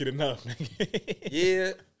don't drink it enough.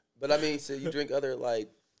 Yeah, but I mean, so you drink other, like,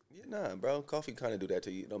 bro. Coffee kind of do that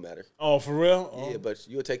to you. It don't matter. Oh, for real? Yeah, but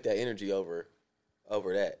you'll take that energy over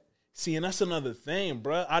that. See, and that's another thing,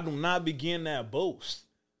 bro. I do not be getting that boost.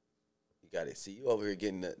 You got it. See, you over here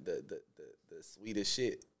getting the sweetest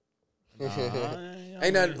shit.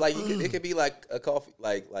 Ain't nothing like it could be like a coffee,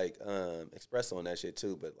 like espresso on that shit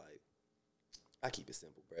too. But like, I keep it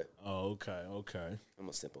simple, bro. Oh, okay. I'm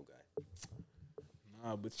a simple guy.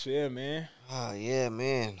 Nah, but yeah, man. Oh yeah,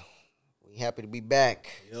 man. We happy to be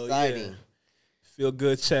back. Hell exciting. Yeah. Feel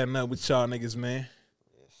good chatting up with y'all niggas, man.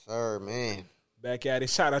 Yes, sir, man. Back at it.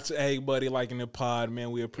 Shout out to everybody liking the pod,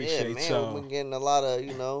 man. We appreciate y'all. We've been getting a lot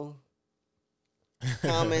of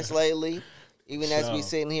comments lately. Even as we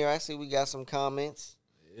sitting here, I see we got some comments.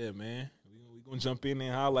 Yeah, man. We gonna jump in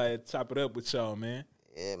and holla at chop it up with y'all, man.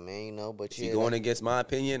 Yeah, man, but if you going against my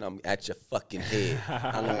opinion, I'm at your fucking head.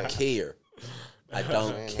 I don't care. I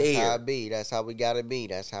don't care. That's how it be. That's how we gotta be.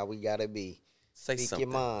 That's how we gotta be. Say Speak something.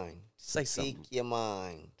 your mind. Say something. Speak your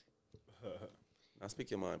mind. Now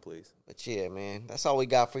speak your mind, please. But yeah, man, that's all we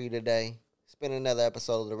got for you today. It's been another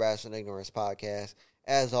episode of the Rational Ignorance Podcast.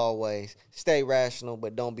 As always, stay rational,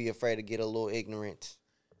 but don't be afraid to get a little ignorant.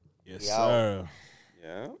 Yes, sir.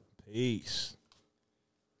 Yeah. Peace.